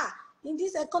 in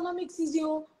this economic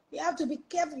season, you have to be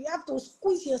careful, you have to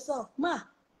squeeze yourself. Ma,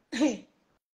 the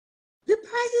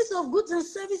prices of goods and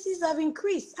services have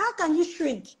increased. How can you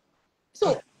shrink?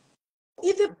 So,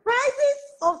 if the prices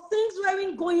of things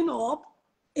weren't going up,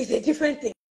 it's a different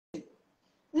thing.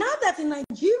 Now that in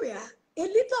Nigeria, a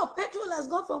liter of petrol has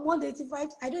gone from 185,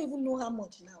 I don't even know how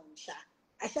much now,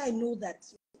 I know that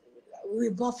we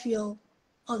bought fuel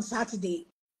on Saturday.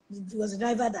 It was a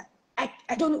driver that,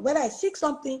 I don't know whether I seek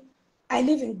something. I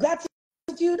live in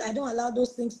gratitude. I don't allow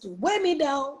those things to weigh me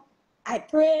down. I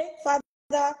pray, Father,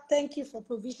 thank you for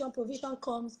provision. Provision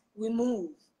comes, we move.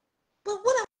 But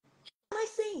what am I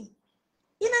saying?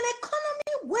 In an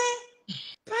economy where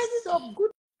prices of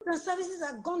goods and services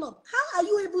have gone up, how are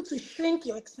you able to shrink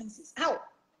your expenses? How?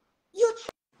 Your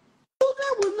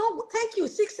children will not, thank you,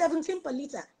 6.17 per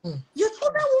liter. Your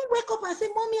children won't wake up and say,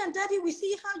 Mommy and Daddy, we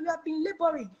see how you have been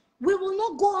laboring. We will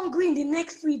not go hungry in the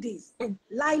next 3 days.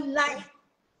 Lie.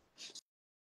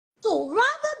 So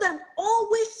rather than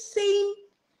always saying,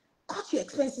 cut your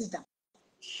expenses down,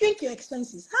 shrink your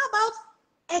expenses, how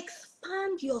about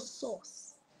expand your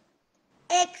source?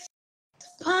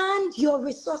 Expand your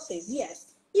resources,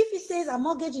 yes. If it says a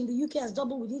mortgage in the UK has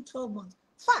doubled within 12 months,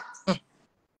 fact.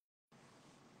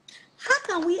 How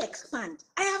can we expand?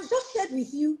 I have just shared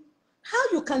with you how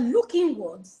you can look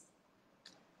inwards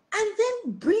and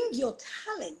then bring your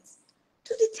talents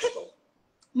to the table.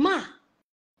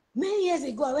 Many years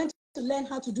ago, I went to learn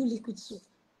how to do liquid soap.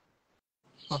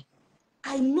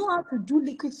 I know how to do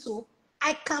liquid soap.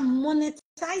 I can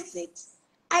monetize it.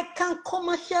 I can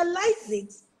commercialize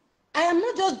it. I am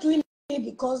not just doing it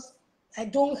because I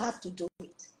don't have to do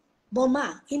it. But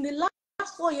in the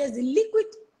last 4 years, the liquid,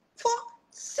 for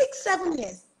 6-7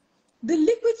 years, the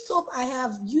liquid soap I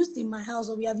have used in my house,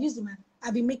 or we have used in my,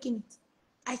 I've been making it.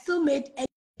 I still made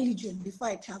June before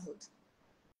I traveled.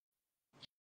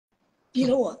 You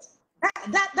know what?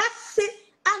 That's it.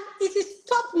 And it is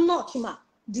top notch,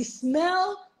 The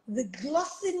smell, the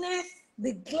glossiness,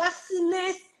 the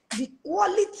glassiness, the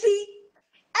quality.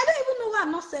 I don't even know why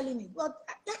I'm not selling it, but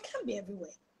that can be everywhere.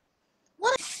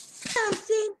 What I'm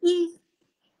saying is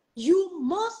you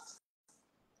must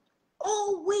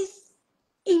always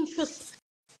introspect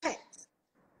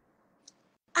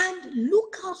and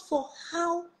look out for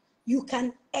how you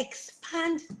can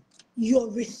expand your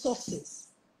resources.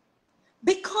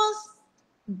 Because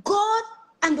God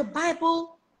and the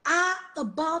Bible are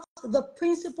about the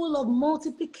principle of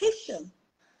multiplication.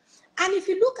 And if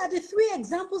you look at the 3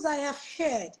 examples I have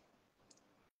shared,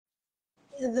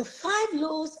 the 5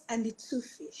 loaves and the 2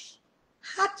 fish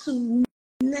had to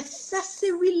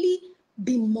necessarily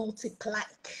be multiplied.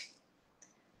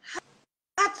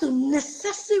 Had to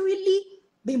necessarily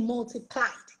be multiplied.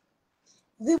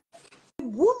 The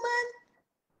woman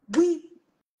with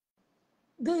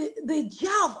the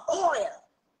jar of oil.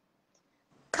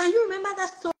 Can you remember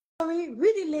that story?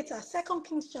 Read it later, 2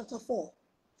 Kings chapter 4.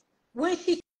 When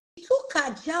she took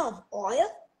her jar of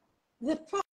oil, the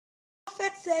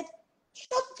prophet said,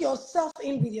 shut yourself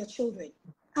in with your children.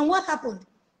 And what happened?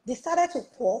 They started to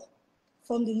pour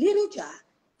from the little jar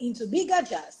into bigger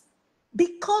jars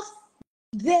because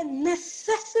there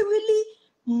necessarily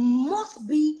must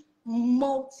be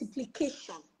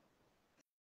multiplication.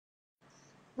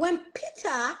 When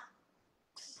Peter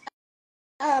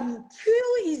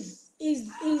threw his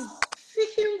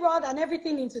fishing rod and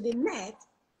everything into the net,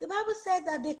 the Bible said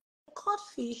that they caught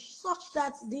fish such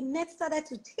that the net started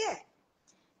to tear.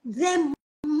 There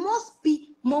must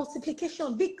be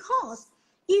multiplication, because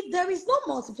if there is no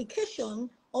multiplication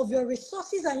of your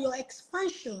resources and your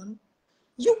expansion,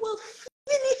 you will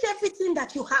finish everything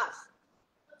that you have.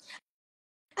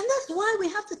 And that's why we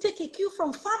have to take a cue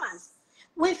from farmers.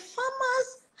 When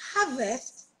farmers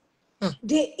harvest,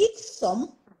 they eat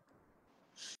some,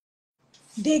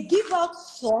 they give out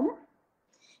some,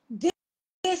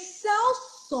 they sell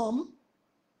some,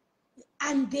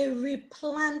 and they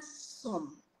replant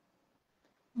some.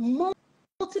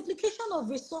 Multiplication of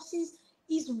resources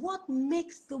is what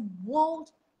makes the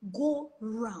world go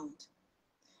round.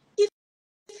 If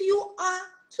you are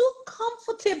too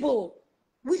comfortable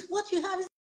with what you have,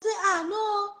 say,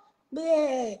 no,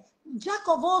 jack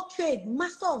of all trade,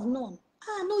 master of none.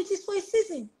 No, it is for a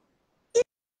season.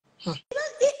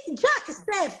 Jack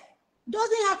itself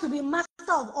doesn't have to be master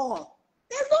of all.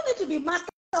 There's no need to be master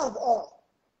of all.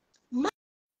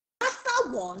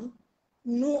 Master one,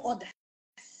 no other.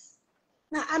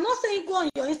 Now, I'm not saying go on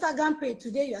your Instagram page.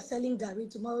 Today you are selling Gary,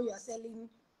 tomorrow you are selling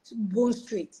Bone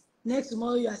Street, next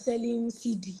tomorrow you are selling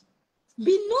CD.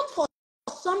 Be known for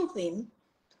something,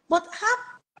 but have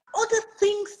other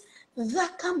things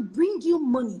that can bring you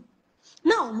money.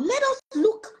 Now, let us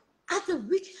look at the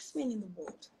richest men in the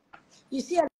world. You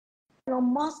see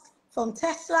Elon Musk from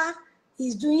Tesla,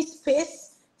 he's doing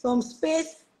space. From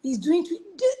space, he's doing... Do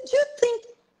you think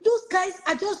those guys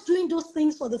are just doing those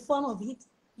things for the fun of it?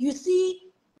 You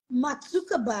see Mark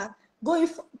Zuckerberg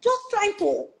just trying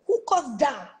to hook us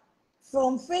down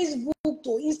from Facebook to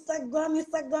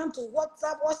Instagram to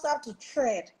WhatsApp to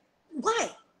Thread. Why?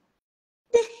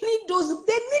 They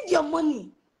need your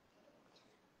money.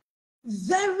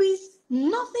 There is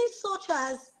nothing such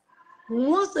as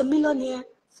once a millionaire,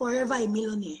 forever a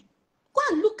millionaire. Go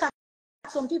and look at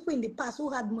some people in the past who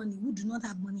had money, who do not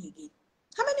have money again.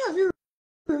 How many of you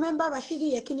remember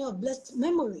Rashidi Yekini of blessed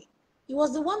memory? He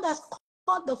was the one that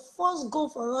scored the first goal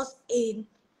for us in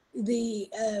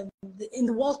in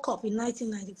the World Cup in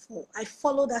 1994. I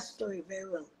followed that story very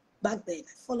well back then.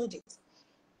 I followed it.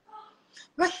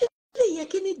 Rashidi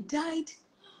Yekini died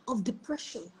of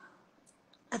depression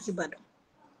at Ibadan.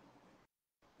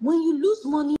 When you lose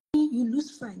money, you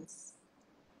lose friends.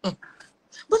 But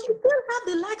you still have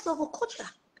the likes of Okocha,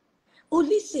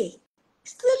 Olise,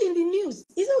 still in the news.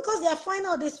 Is it because they are fine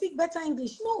or they speak better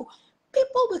English? No.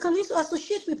 People we can used to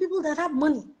associate with people that have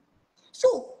money.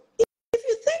 So if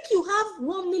you think you have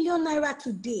 1 million naira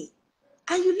today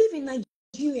and you live in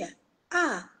Nigeria,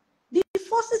 the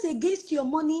forces against your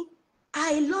money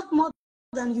are a lot more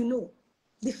than you know.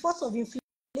 The force of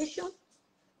inflation,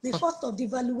 the force of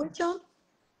devaluation.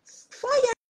 4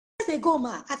 years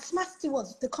ago, at Smart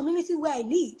Stewards, the community where I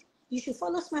lead, you should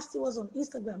follow Smart Stewards on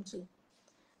Instagram too.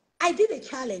 I did a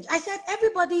challenge. I said,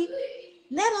 everybody,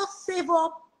 let us save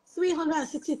up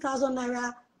 360,000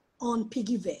 naira on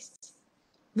piggy vest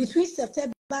between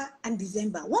September and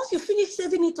December. Once you finish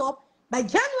saving it up, by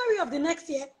January of the next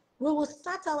year, we will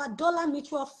start our dollar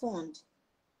mutual fund.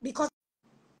 Because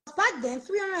back then,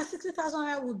 360,000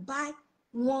 naira would buy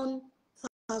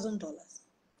 $1,000.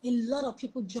 A lot of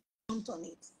people jumped on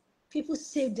it. People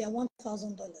saved their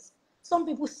 $1,000. Some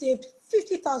people saved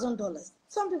 $50,000.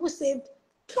 Some people saved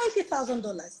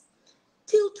 $20,000.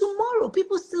 Till tomorrow,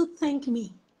 people still thank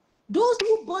me. Those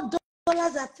who bought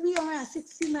dollars at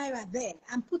 360 naira then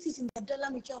and put it in the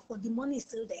dollar mutual fund, the money is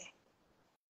still there.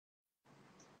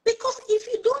 Because if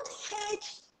you don't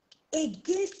hedge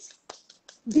against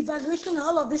devaluation and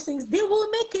all of these things, they will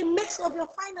make a mess of your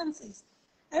finances.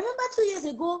 I remember 2 years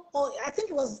ago, or I think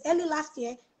it was early last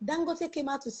year, Dangote came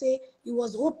out to say he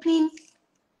was opening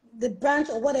the branch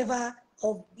or whatever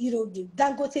of the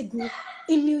Dangote group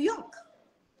in New York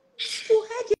to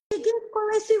hedge against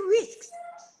currency risks.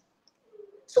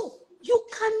 So you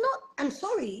cannot, I'm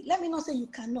sorry, let me not say you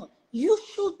cannot. You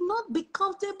should not be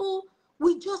comfortable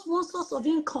with just one source of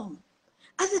income.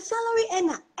 As a salary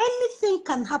earner, anything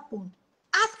can happen.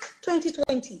 Ask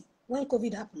 2020 when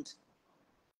COVID happened.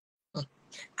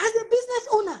 As a business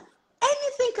owner,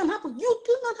 anything can happen. You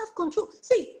do not have control.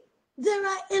 See, there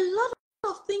are a lot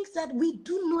of things that we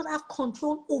do not have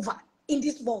control over in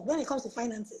this world when it comes to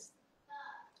finances.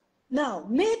 Now,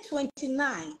 May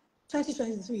 29,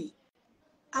 2023,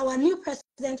 our new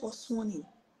president was sworn in.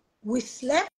 We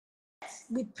slept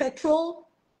with petrol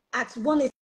at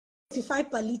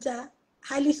 185 per liter,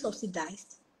 highly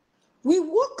subsidized. We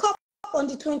woke up on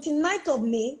the 29th of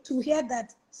May to hear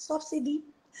that subsidy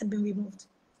had been removed.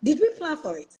 Did we plan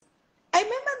for it? I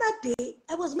remember that day,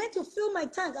 I was meant to fill my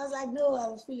tank. I was like, no, I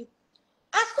was feeling.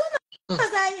 As soon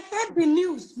as I heard the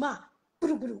news,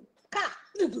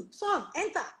 son,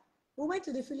 enter. We went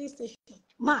to the filling station.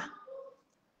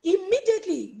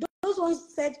 Immediately, those ones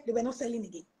said they were not selling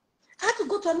again. I had to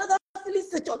go to another filling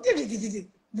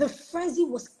station. The frenzy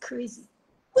was crazy.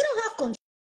 We don't have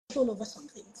control over some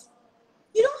things.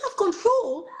 You don't have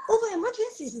control over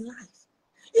emergencies in life.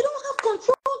 You don't have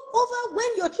control over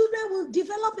when your children will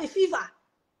develop a fever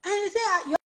and they say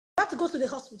you have to go to the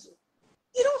hospital.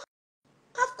 You don't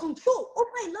have control over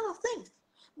a lot of things.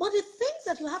 But the things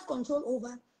that you have control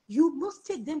over, you must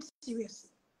take them seriously.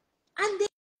 And they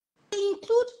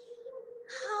include,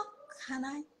 how can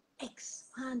I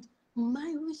expand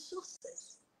my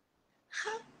resources?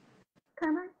 How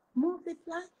can I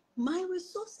multiply my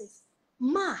resources?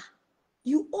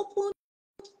 You opened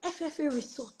FFA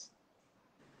Resort.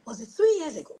 Was it 3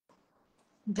 years ago?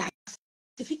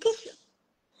 Diversification.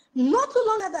 Not too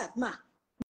long after that,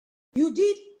 you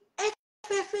did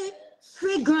FFA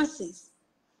Fragrances.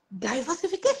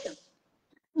 Diversification.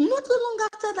 Not too long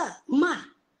after that,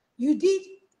 you did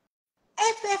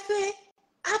FFA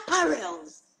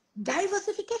Apparels.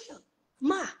 Diversification.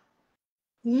 Not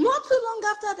too long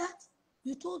after that,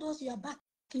 you told us you are back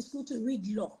in school to read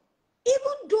law.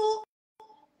 Even though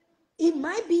it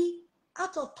might be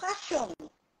out of passion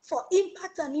for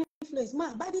impact and influence,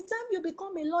 by the time you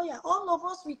become a lawyer, all of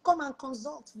us will come and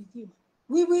consult with you.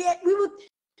 We will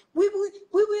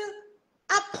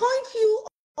appoint you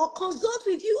or consult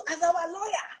with you as our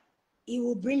lawyer. It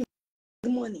will bring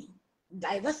money.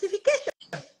 Diversification.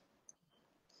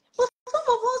 But some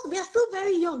of us, we are still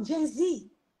very young, Gen Z.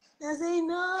 They're saying,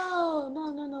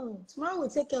 no. Tomorrow will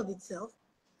take care of itself.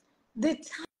 The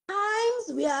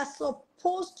times we are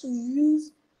supposed to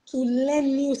use to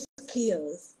learn new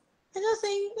skills. And you're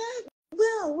saying,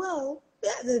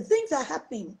 the things are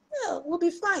happening. Well, we'll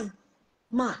be fine.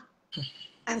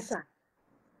 Answer.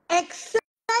 Except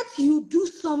you do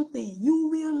something, you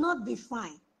will not be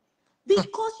fine.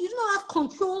 Because you don't have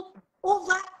control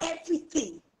over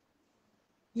everything.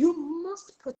 You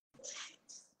must protect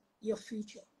your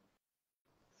future.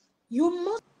 You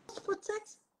must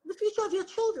protect the future of your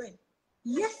children.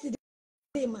 Yesterday,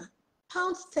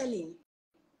 pound sterling.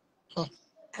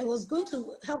 I was going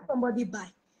to help somebody buy.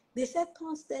 They said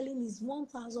pound sterling is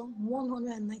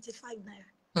 1,195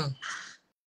 naira.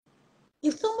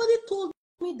 If somebody told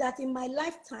me that in my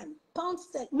lifetime, pound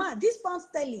sterling, this pound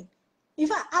sterling, in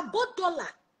fact, I bought dollar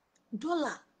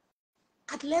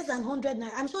at less than 100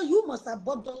 naira. I'm sure you must have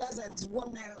bought dollars at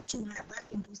 1 naira or 2 naira back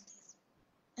in those days.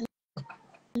 And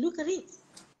look at it.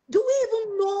 Do we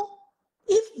even know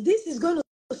if this is going to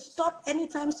stop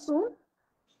anytime soon?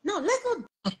 Now, let's not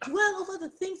dwell over the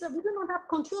things that we do not have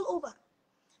control over.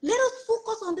 Let us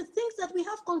focus on the things that we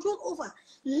have control over.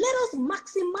 Let us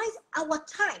maximize our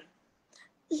time.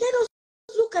 Let us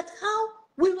look at how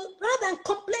we will, rather than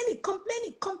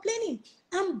complaining,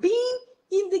 and being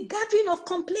in the gathering of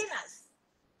complainers.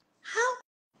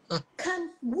 How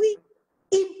can we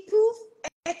improve,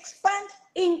 expand,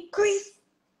 increase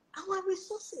our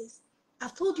resources?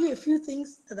 I've told you a few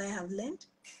things that I have learned.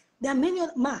 There are many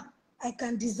other, I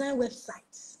can design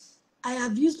websites. I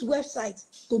have used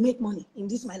websites to make money in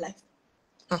this my life.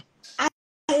 I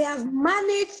have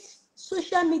managed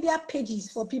social media pages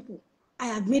for people. I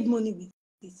have made money with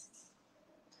this.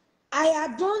 I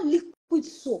have done liquid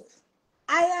soap.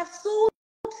 I have sold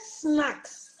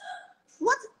snacks.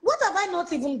 What have I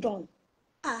not even done?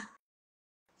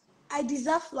 I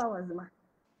deserve flowers,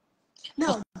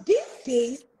 Now, these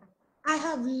days, I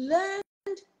have learned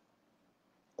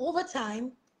over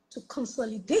time to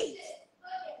consolidate.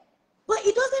 But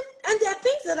it doesn't, and there are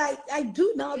things that I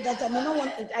do now that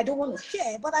I don't want to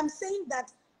share, but I'm saying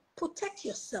that protect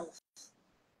yourself.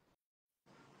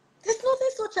 There's nothing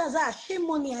such as shame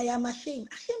money, I am ashamed.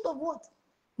 Ashamed of what?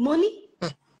 Money?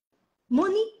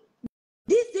 Money?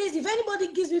 These days, if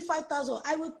anybody gives me 5,000,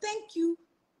 I will thank you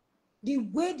the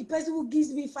way the person who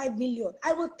gives me 5 million.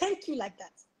 I will thank you like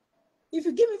that. If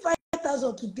you give me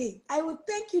 5,000 today, I will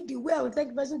thank you the way I will thank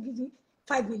the person who gives me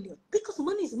 5 million. Because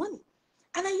money is money.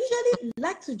 And I usually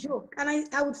like to joke. And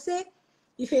I would say,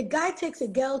 if a guy takes a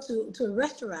girl to a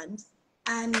restaurant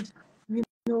and you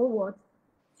know what,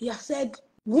 he has said,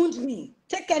 wound me,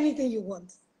 take anything you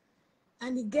want.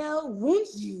 And the girl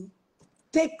wounds you,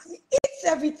 eats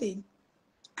everything,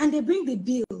 and they bring the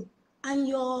bill, and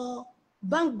your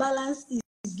bank balance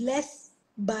is less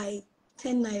by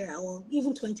 10 naira or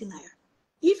even 20 naira.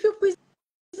 If you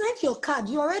present your card,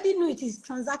 you already know it is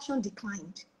transaction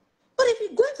declined. But if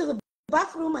you go into the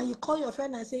bathroom and you call your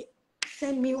friend and say,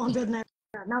 send me 100 naira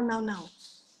now.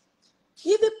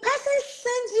 If the person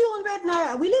sends you 100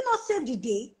 naira, will it not save the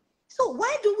day? So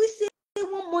why do we say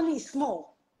when money is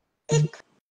small? A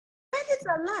credit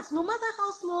alert, no matter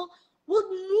how small, would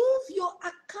move your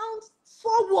account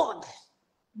forward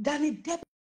than a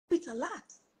debit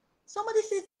alert. Somebody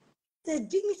says there's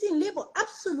dignity in labor.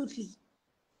 Absolutely.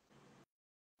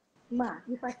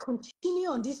 If I continue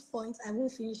on this point, I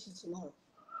won't finish it tomorrow.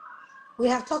 We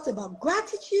have talked about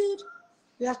gratitude.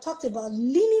 We have talked about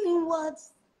leaning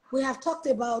inwards. We have talked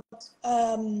about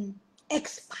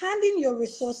expanding your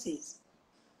resources.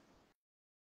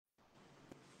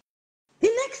 The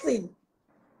next thing,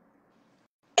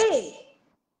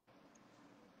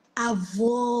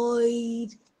 avoid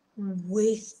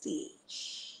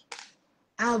wastage.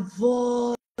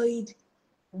 Avoid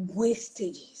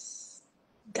wastages.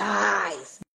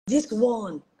 Guys, this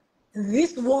one,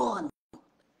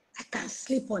 I can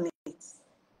sleep on it.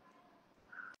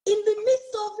 In the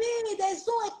midst of it, there's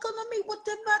no economy,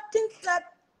 whatever, things that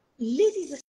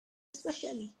ladies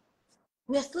especially,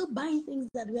 we are still buying things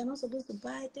that we are not supposed to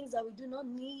buy, things that we do not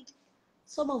need.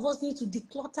 Some of us need to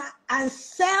declutter and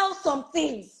sell some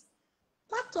things.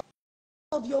 Part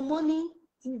of your money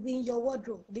is in your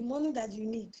wardrobe, the money that you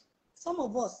need. Some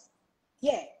of us,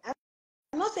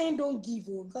 I'm not saying don't give,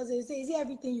 because they say, is it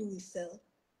everything you will sell?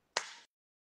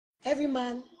 Every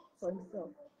man for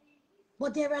himself.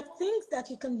 But there are things that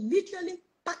you can literally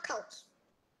pack out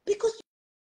because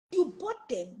you bought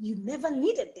them, you never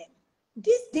needed them.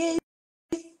 These days,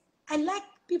 I like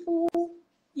people who,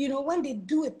 when they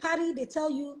do a party, they tell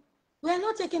you, we're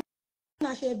not taking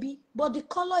Ashebi, but the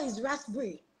color is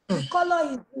raspberry. The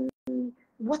color is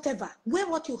whatever. Wear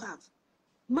what you have.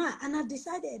 And I've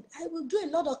decided I will do a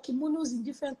lot of kimonos in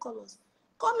different colors.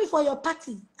 Call me for your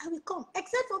party. I will come.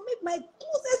 Except for me, my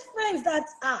closest friends that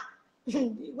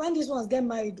when these ones get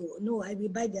married, no, I will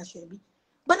buy their Ashebi.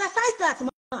 But aside that,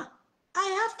 I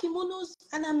have kimonos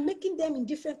and I'm making them in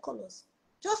different colors.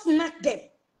 Just knock them.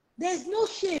 There's no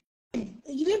shame.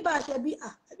 You didn't buy Ashebi.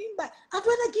 I didn't buy. I'd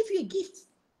rather give you a gift.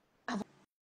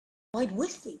 Avoid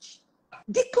wastage.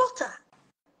 Declutter.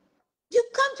 You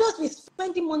can't just be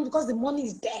spending money because the money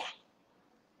is there.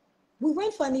 We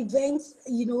went for an event,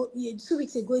 2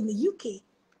 weeks ago in the UK,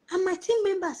 and my team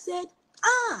member said,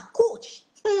 coach,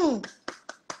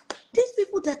 these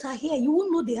people that are here, you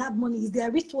won't know they have money. It's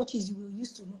their wristwatches you will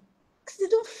use to know. Because they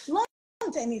don't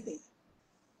flaunt anything.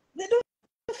 They don't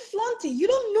flaunt it. You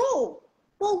don't know.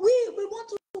 But we want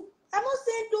to, I'm not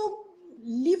saying don't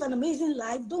live an amazing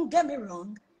life. Don't get me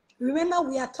wrong. Remember,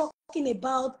 we are talking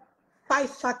about 5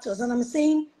 factors. And I'm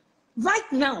saying,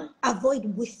 right now, avoid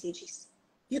wastages.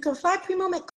 You can fly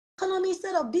premium economy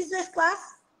instead of business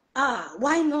class.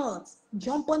 Why not?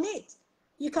 Jump on it.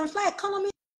 You can fly economy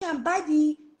and buy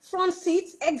the front seat,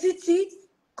 exit seat.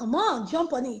 Come on,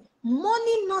 jump on it.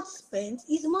 Money not spent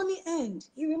is money earned.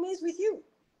 It remains with you.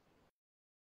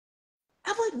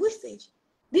 Avoid wastage.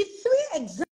 The 3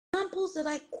 examples that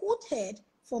I quoted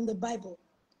from the Bible,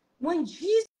 when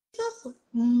Jesus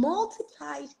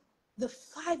multiplied the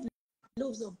 5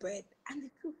 loaves of bread and the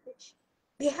 2 fish,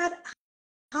 they had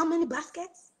how many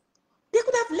baskets? They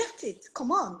could have left it.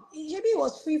 Come on. Maybe it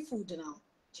was free food now.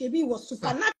 Maybe it was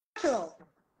supernatural.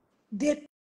 They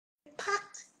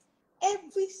packed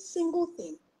every single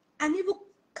thing and even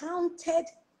counted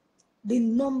the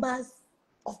numbers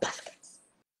of baskets.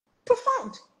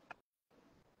 Profound.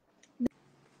 The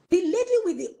lady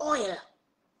with the oil,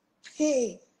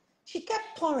 she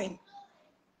kept pouring.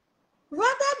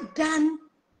 Rather than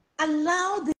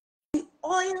allow the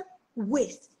oil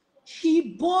waste,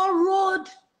 she borrowed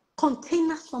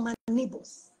containers from her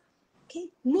neighbors. Okay,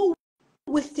 no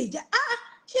wastage.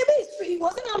 Maybe it's free. It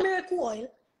wasn't a miracle oil,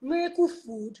 miracle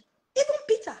food, even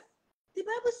Peter. The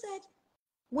Bible said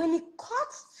when he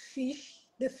caught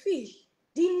the fish,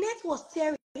 the net was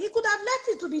tearing. He could have left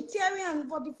it to be tearing and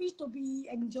for the fish to be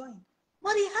enjoying.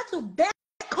 But he had to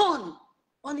beckon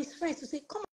on his friends to say,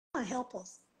 come and help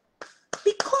us.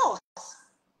 Because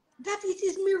that it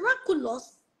is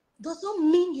miraculous does not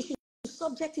mean you should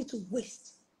subject it to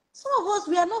waste. Some of us,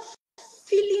 we are not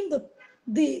feeling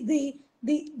the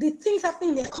things happening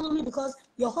in the economy because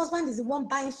your husband is the one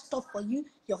buying stuff for you,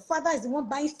 your father is the one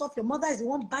buying stuff, your mother is the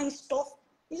one buying stuff.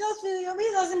 You just feel,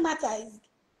 it doesn't matter.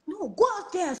 No, go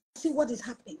out there and see what is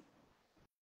happening.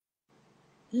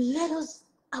 Let us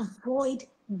avoid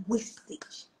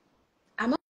wastage.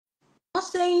 I'm not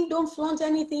saying don't flaunt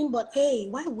anything, but hey,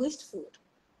 why waste food?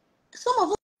 Some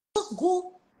of us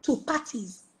go to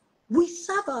parties. We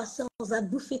serve ourselves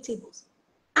at buffet tables.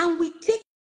 And we take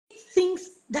things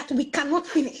that we cannot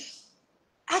finish.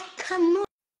 I cannot.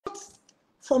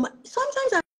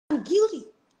 Sometimes I'm guilty.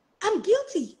 I'm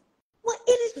guilty. But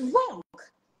it is wrong.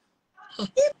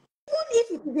 Even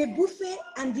if it is a buffet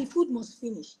and the food must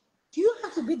finish, do you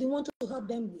have to be the one to help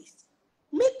them waste?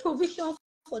 Make provision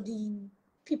for the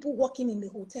people working in the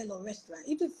hotel or restaurant.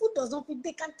 If the food does not fit,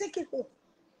 they can take it home.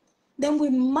 Then we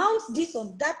mount this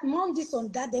on that,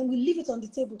 then we leave it on the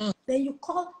table. Then you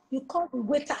call the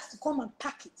waiters to come and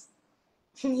pack it.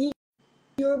 In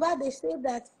Yoruba, they say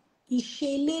that it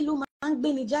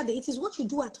is what you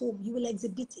do at home, you will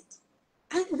exhibit it.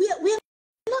 And we are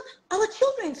not, our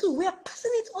children too, we are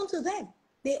passing it on to them.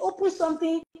 They open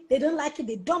something, they don't like it,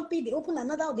 they dump it, they open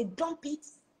another, they dump it.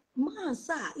 Man,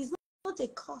 sir, it's not a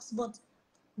curse, but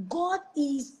God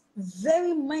is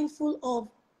very mindful of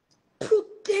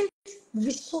prudent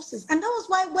resources. And that was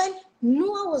why when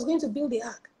Noah was going to build the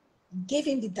ark, gave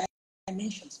him the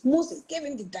dimensions. Moses gave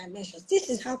him the dimensions. This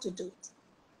is how to do it.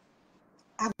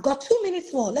 I've got 2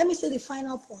 minutes more. Let me say the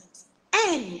final point.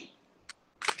 N.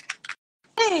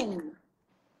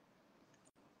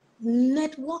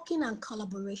 Networking and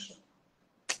collaboration.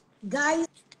 Guys,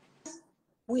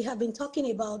 we have been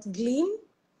talking about gleam,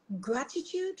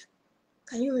 gratitude.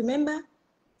 Can you remember?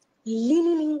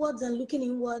 Leaning inwards and looking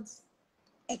inwards.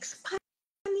 Expanding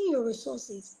your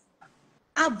resources.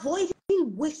 Avoiding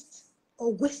waste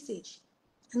or wastage.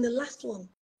 And the last one.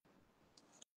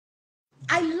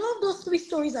 I love those 3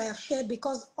 stories I have shared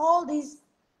because all these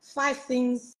 5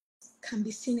 things can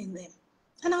be seen in them.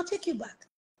 And I'll take you back.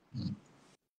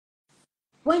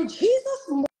 When Jesus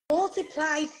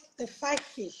multiplied the 5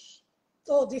 fish,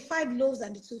 or the 5 loaves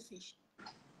and the 2 fish,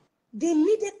 they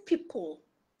needed people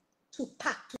to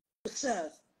pack, to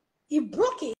serve. He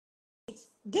broke it,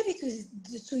 gave it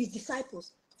to his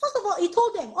disciples. First of all, he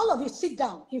told them, all of you sit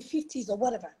down in 50s or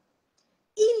whatever.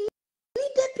 He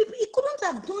needed people. He couldn't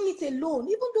have done it alone,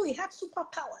 even though he had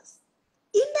superpowers.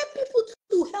 He needed people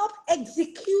to help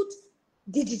execute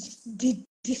the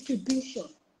distribution.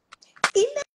 He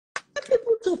needed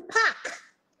people to pack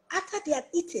after they had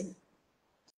eaten.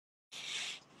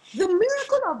 The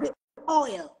miracle of the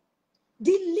oil.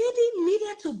 The lady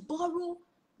needed to borrow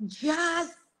jars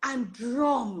and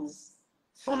drums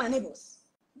from her neighbors.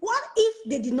 What if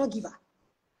they did not give her?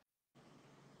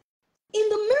 In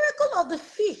the miracle of the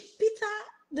fish, Peter,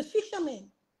 the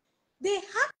fisherman, they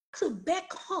had to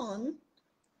beckon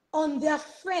on their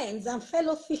friends and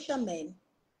fellow fishermen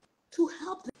to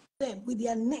help them with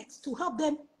their nets, to help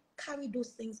them carry those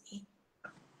things in.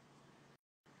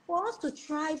 For us to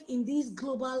thrive in these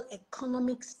global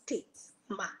economic states,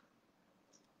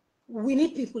 we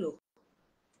need people,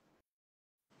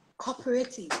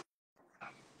 cooperative,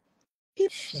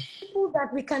 people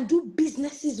that we can do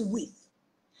businesses with.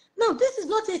 Now, this is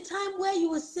not a time where you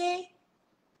will say,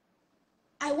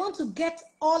 I want to get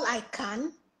all I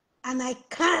can, and I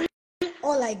can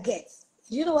all I get.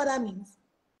 You know what that means?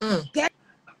 Get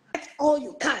all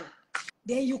you can.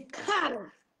 Then you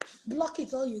can block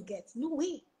it all you get. No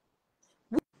way.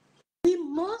 We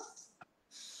must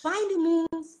find the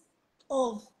means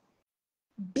of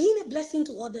being a blessing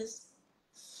to others,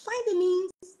 find the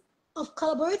means of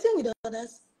collaborating with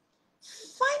others,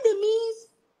 find the means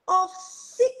of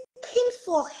seeking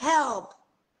for help,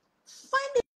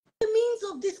 find the means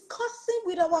of discussing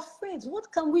with our friends.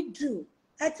 What can we do?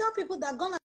 I tell people that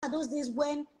gone are those days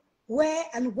when, where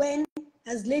and when,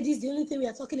 as ladies, the only thing we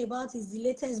are talking about is the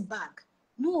latest bag.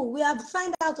 No, we have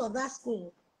signed out of that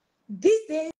school. These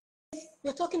days,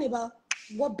 we're talking about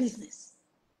what business,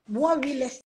 what real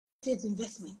estate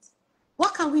investment.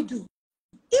 What can we do?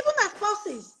 Even as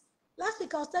spouses. Last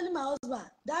week I was telling my husband,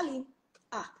 darling,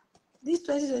 this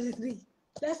 2023,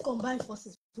 let's combine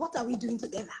forces. What are we doing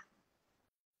together?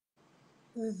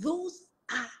 Those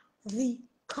are the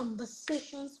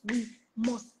conversations we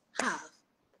must have.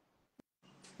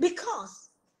 Because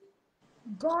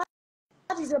God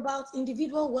is about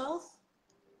individual wealth,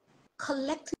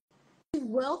 collective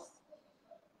wealth,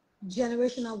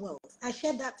 generational wealth. I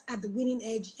shared that at the Winning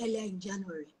Edge earlier in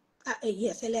January.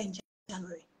 Earlier in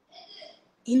January.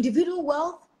 Individual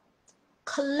wealth,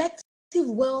 collective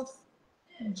wealth,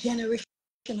 generational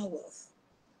wealth.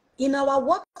 In our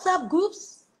WhatsApp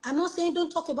groups, I'm not saying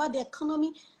don't talk about the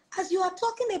economy. As you are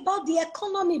talking about the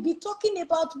economy, be talking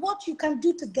about what you can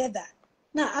do together.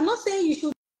 Now, I'm not saying you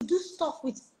should do stuff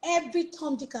with every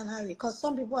Tom, Dick, and Harry, because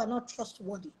some people are not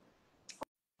trustworthy.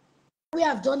 We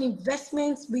have done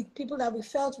investments with people that we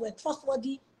felt were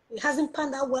trustworthy. It hasn't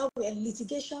panned out well. We're in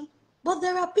litigation. But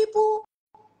there are people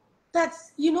that,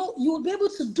 you know, you will be able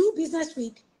to do business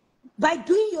with by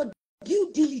doing your due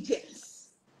diligence.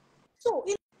 So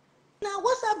in our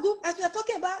WhatsApp group, as we are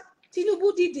talking about,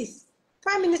 Tinubu did this,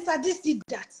 Prime Minister this did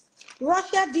that,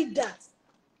 Russia did that.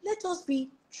 Let us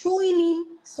be throwing in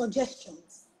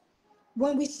suggestions.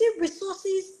 When we see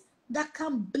resources that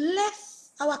can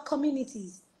bless our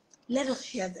communities, let us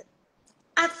share them.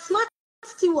 At Smart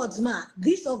Stewards,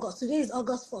 this August, today is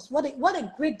August 1st. What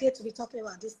a great day to be talking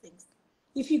about these things.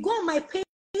 If you go on my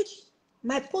page,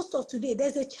 my post of today,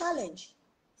 there's a challenge,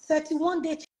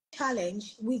 31-day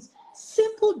challenge with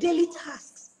simple daily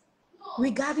tasks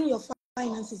regarding your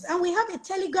finances. And we have a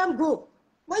Telegram group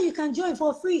where you can join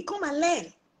for free. Come and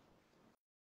learn.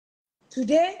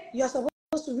 Today, you're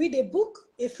supposed to read a book,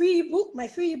 a free ebook, my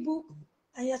free ebook,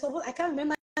 and you're supposed, I can't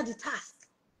remember the task,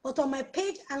 but on my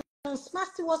page and on Smart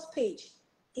Stewards page,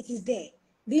 it is there.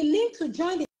 The link to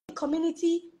join the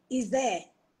community is there.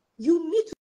 You need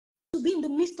to be in the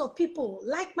midst of people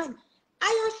like mine.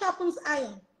 Iron sharpens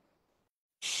iron.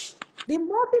 The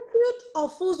multitude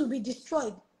of fools will be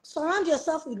destroyed. Surround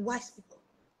yourself with wise people.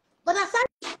 But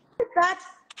aside from that,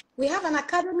 we have an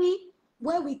academy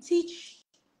where we teach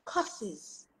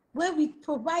courses, where we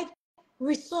provide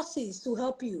resources to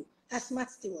help you as Smart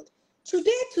Steward.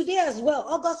 Today as well,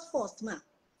 August 1st,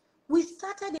 we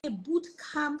started a boot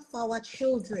camp for our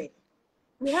children.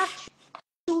 We have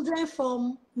children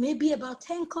from maybe about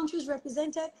 10 countries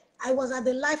represented. I was at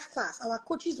the live class. Our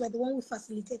coaches were the one who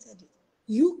facilitated it.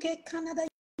 UK, Canada,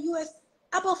 US,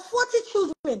 about 40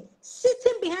 children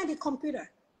sitting behind the computer.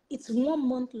 It's 1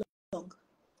 month long.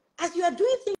 As you are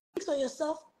doing things for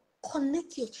yourself,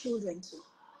 connect your children to.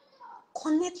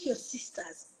 Connect your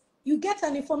sisters. You get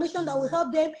an information that will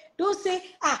help them. Don't say,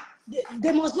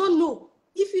 they must not know.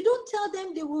 If you don't tell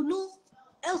them, they will know,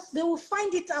 else they will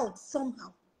find it out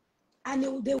somehow. And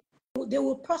they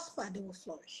will prosper, they will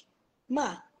flourish.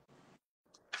 I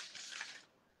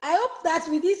hope that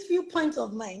with these few points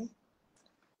of mine,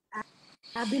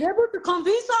 I've been able to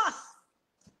convince us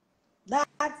that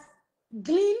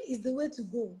glean is the way to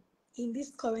go in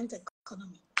this current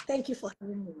economy. Thank you for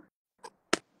having me.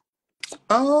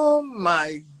 Oh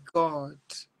my God.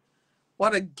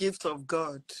 What a gift of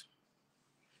God.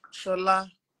 Sola,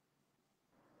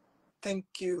 thank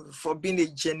you for being a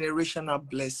generational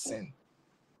blessing.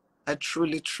 I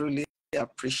truly, truly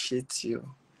appreciate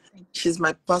you. She's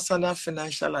my personal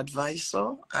financial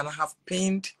advisor, and I have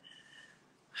pinned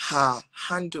her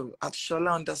handle at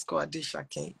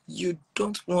Sola_Adesakin. You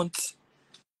don't want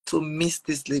to miss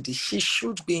this lady. She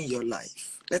should be in your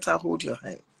life. Let her hold your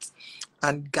hand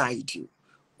and guide you.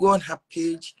 Go on her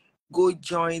page, go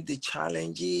join the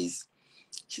challenges.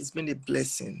 She's been a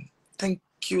blessing. Thank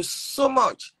you so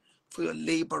much for your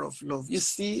labor of love. You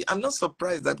see, I'm not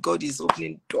surprised that God is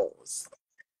opening doors,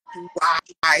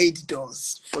 wide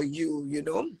doors for you, you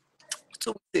know.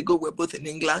 2 weeks ago, we're both in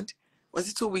England. Was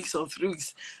it 2 weeks or 3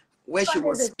 weeks? Where she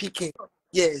was speaking.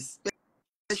 Yes,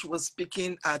 where she was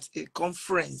speaking at a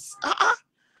conference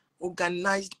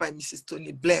organized by Mrs.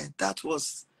 Tony Blair. That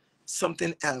was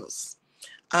something else.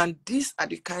 And these are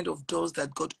the kind of doors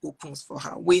that God opens for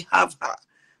her. We have her.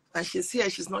 And she's here,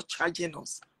 she's not charging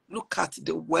us. Look at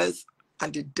the wealth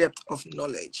and the depth of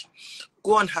knowledge.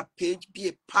 Go on her page, be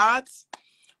a part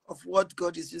of what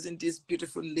God is using this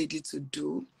beautiful lady to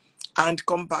do, and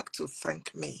come back to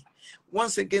thank me.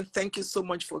 Once again, thank you so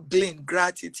much for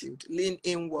gratitude. Lean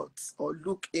inwards or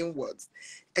look inwards.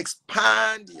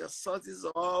 Expand your sources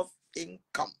of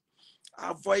income.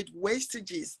 Avoid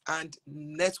wastages and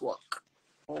network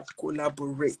or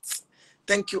collaborate.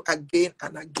 Thank you again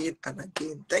and again and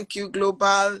again. Thank you,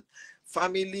 Global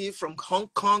Family from Hong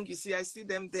Kong. You see, I see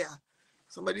them there.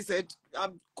 Somebody said,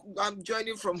 I'm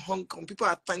joining from Hong Kong. People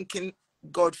are thanking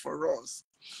God for us.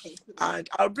 And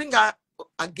I'll bring her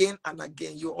again and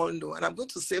again, you all know. And I'm going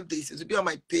to save this. It will be on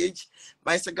my page,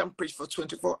 my Instagram page for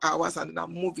 24 hours, and then I'll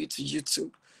move it to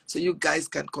YouTube so you guys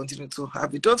can continue to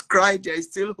have it. Don't cry, there is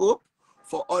still hope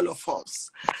for all of us.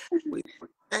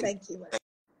 Thank you.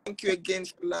 Thank you again,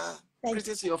 Shola.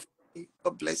 Greetings to your family.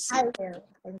 God bless you. I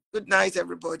will. Good night,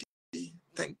 everybody.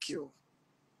 Thank you.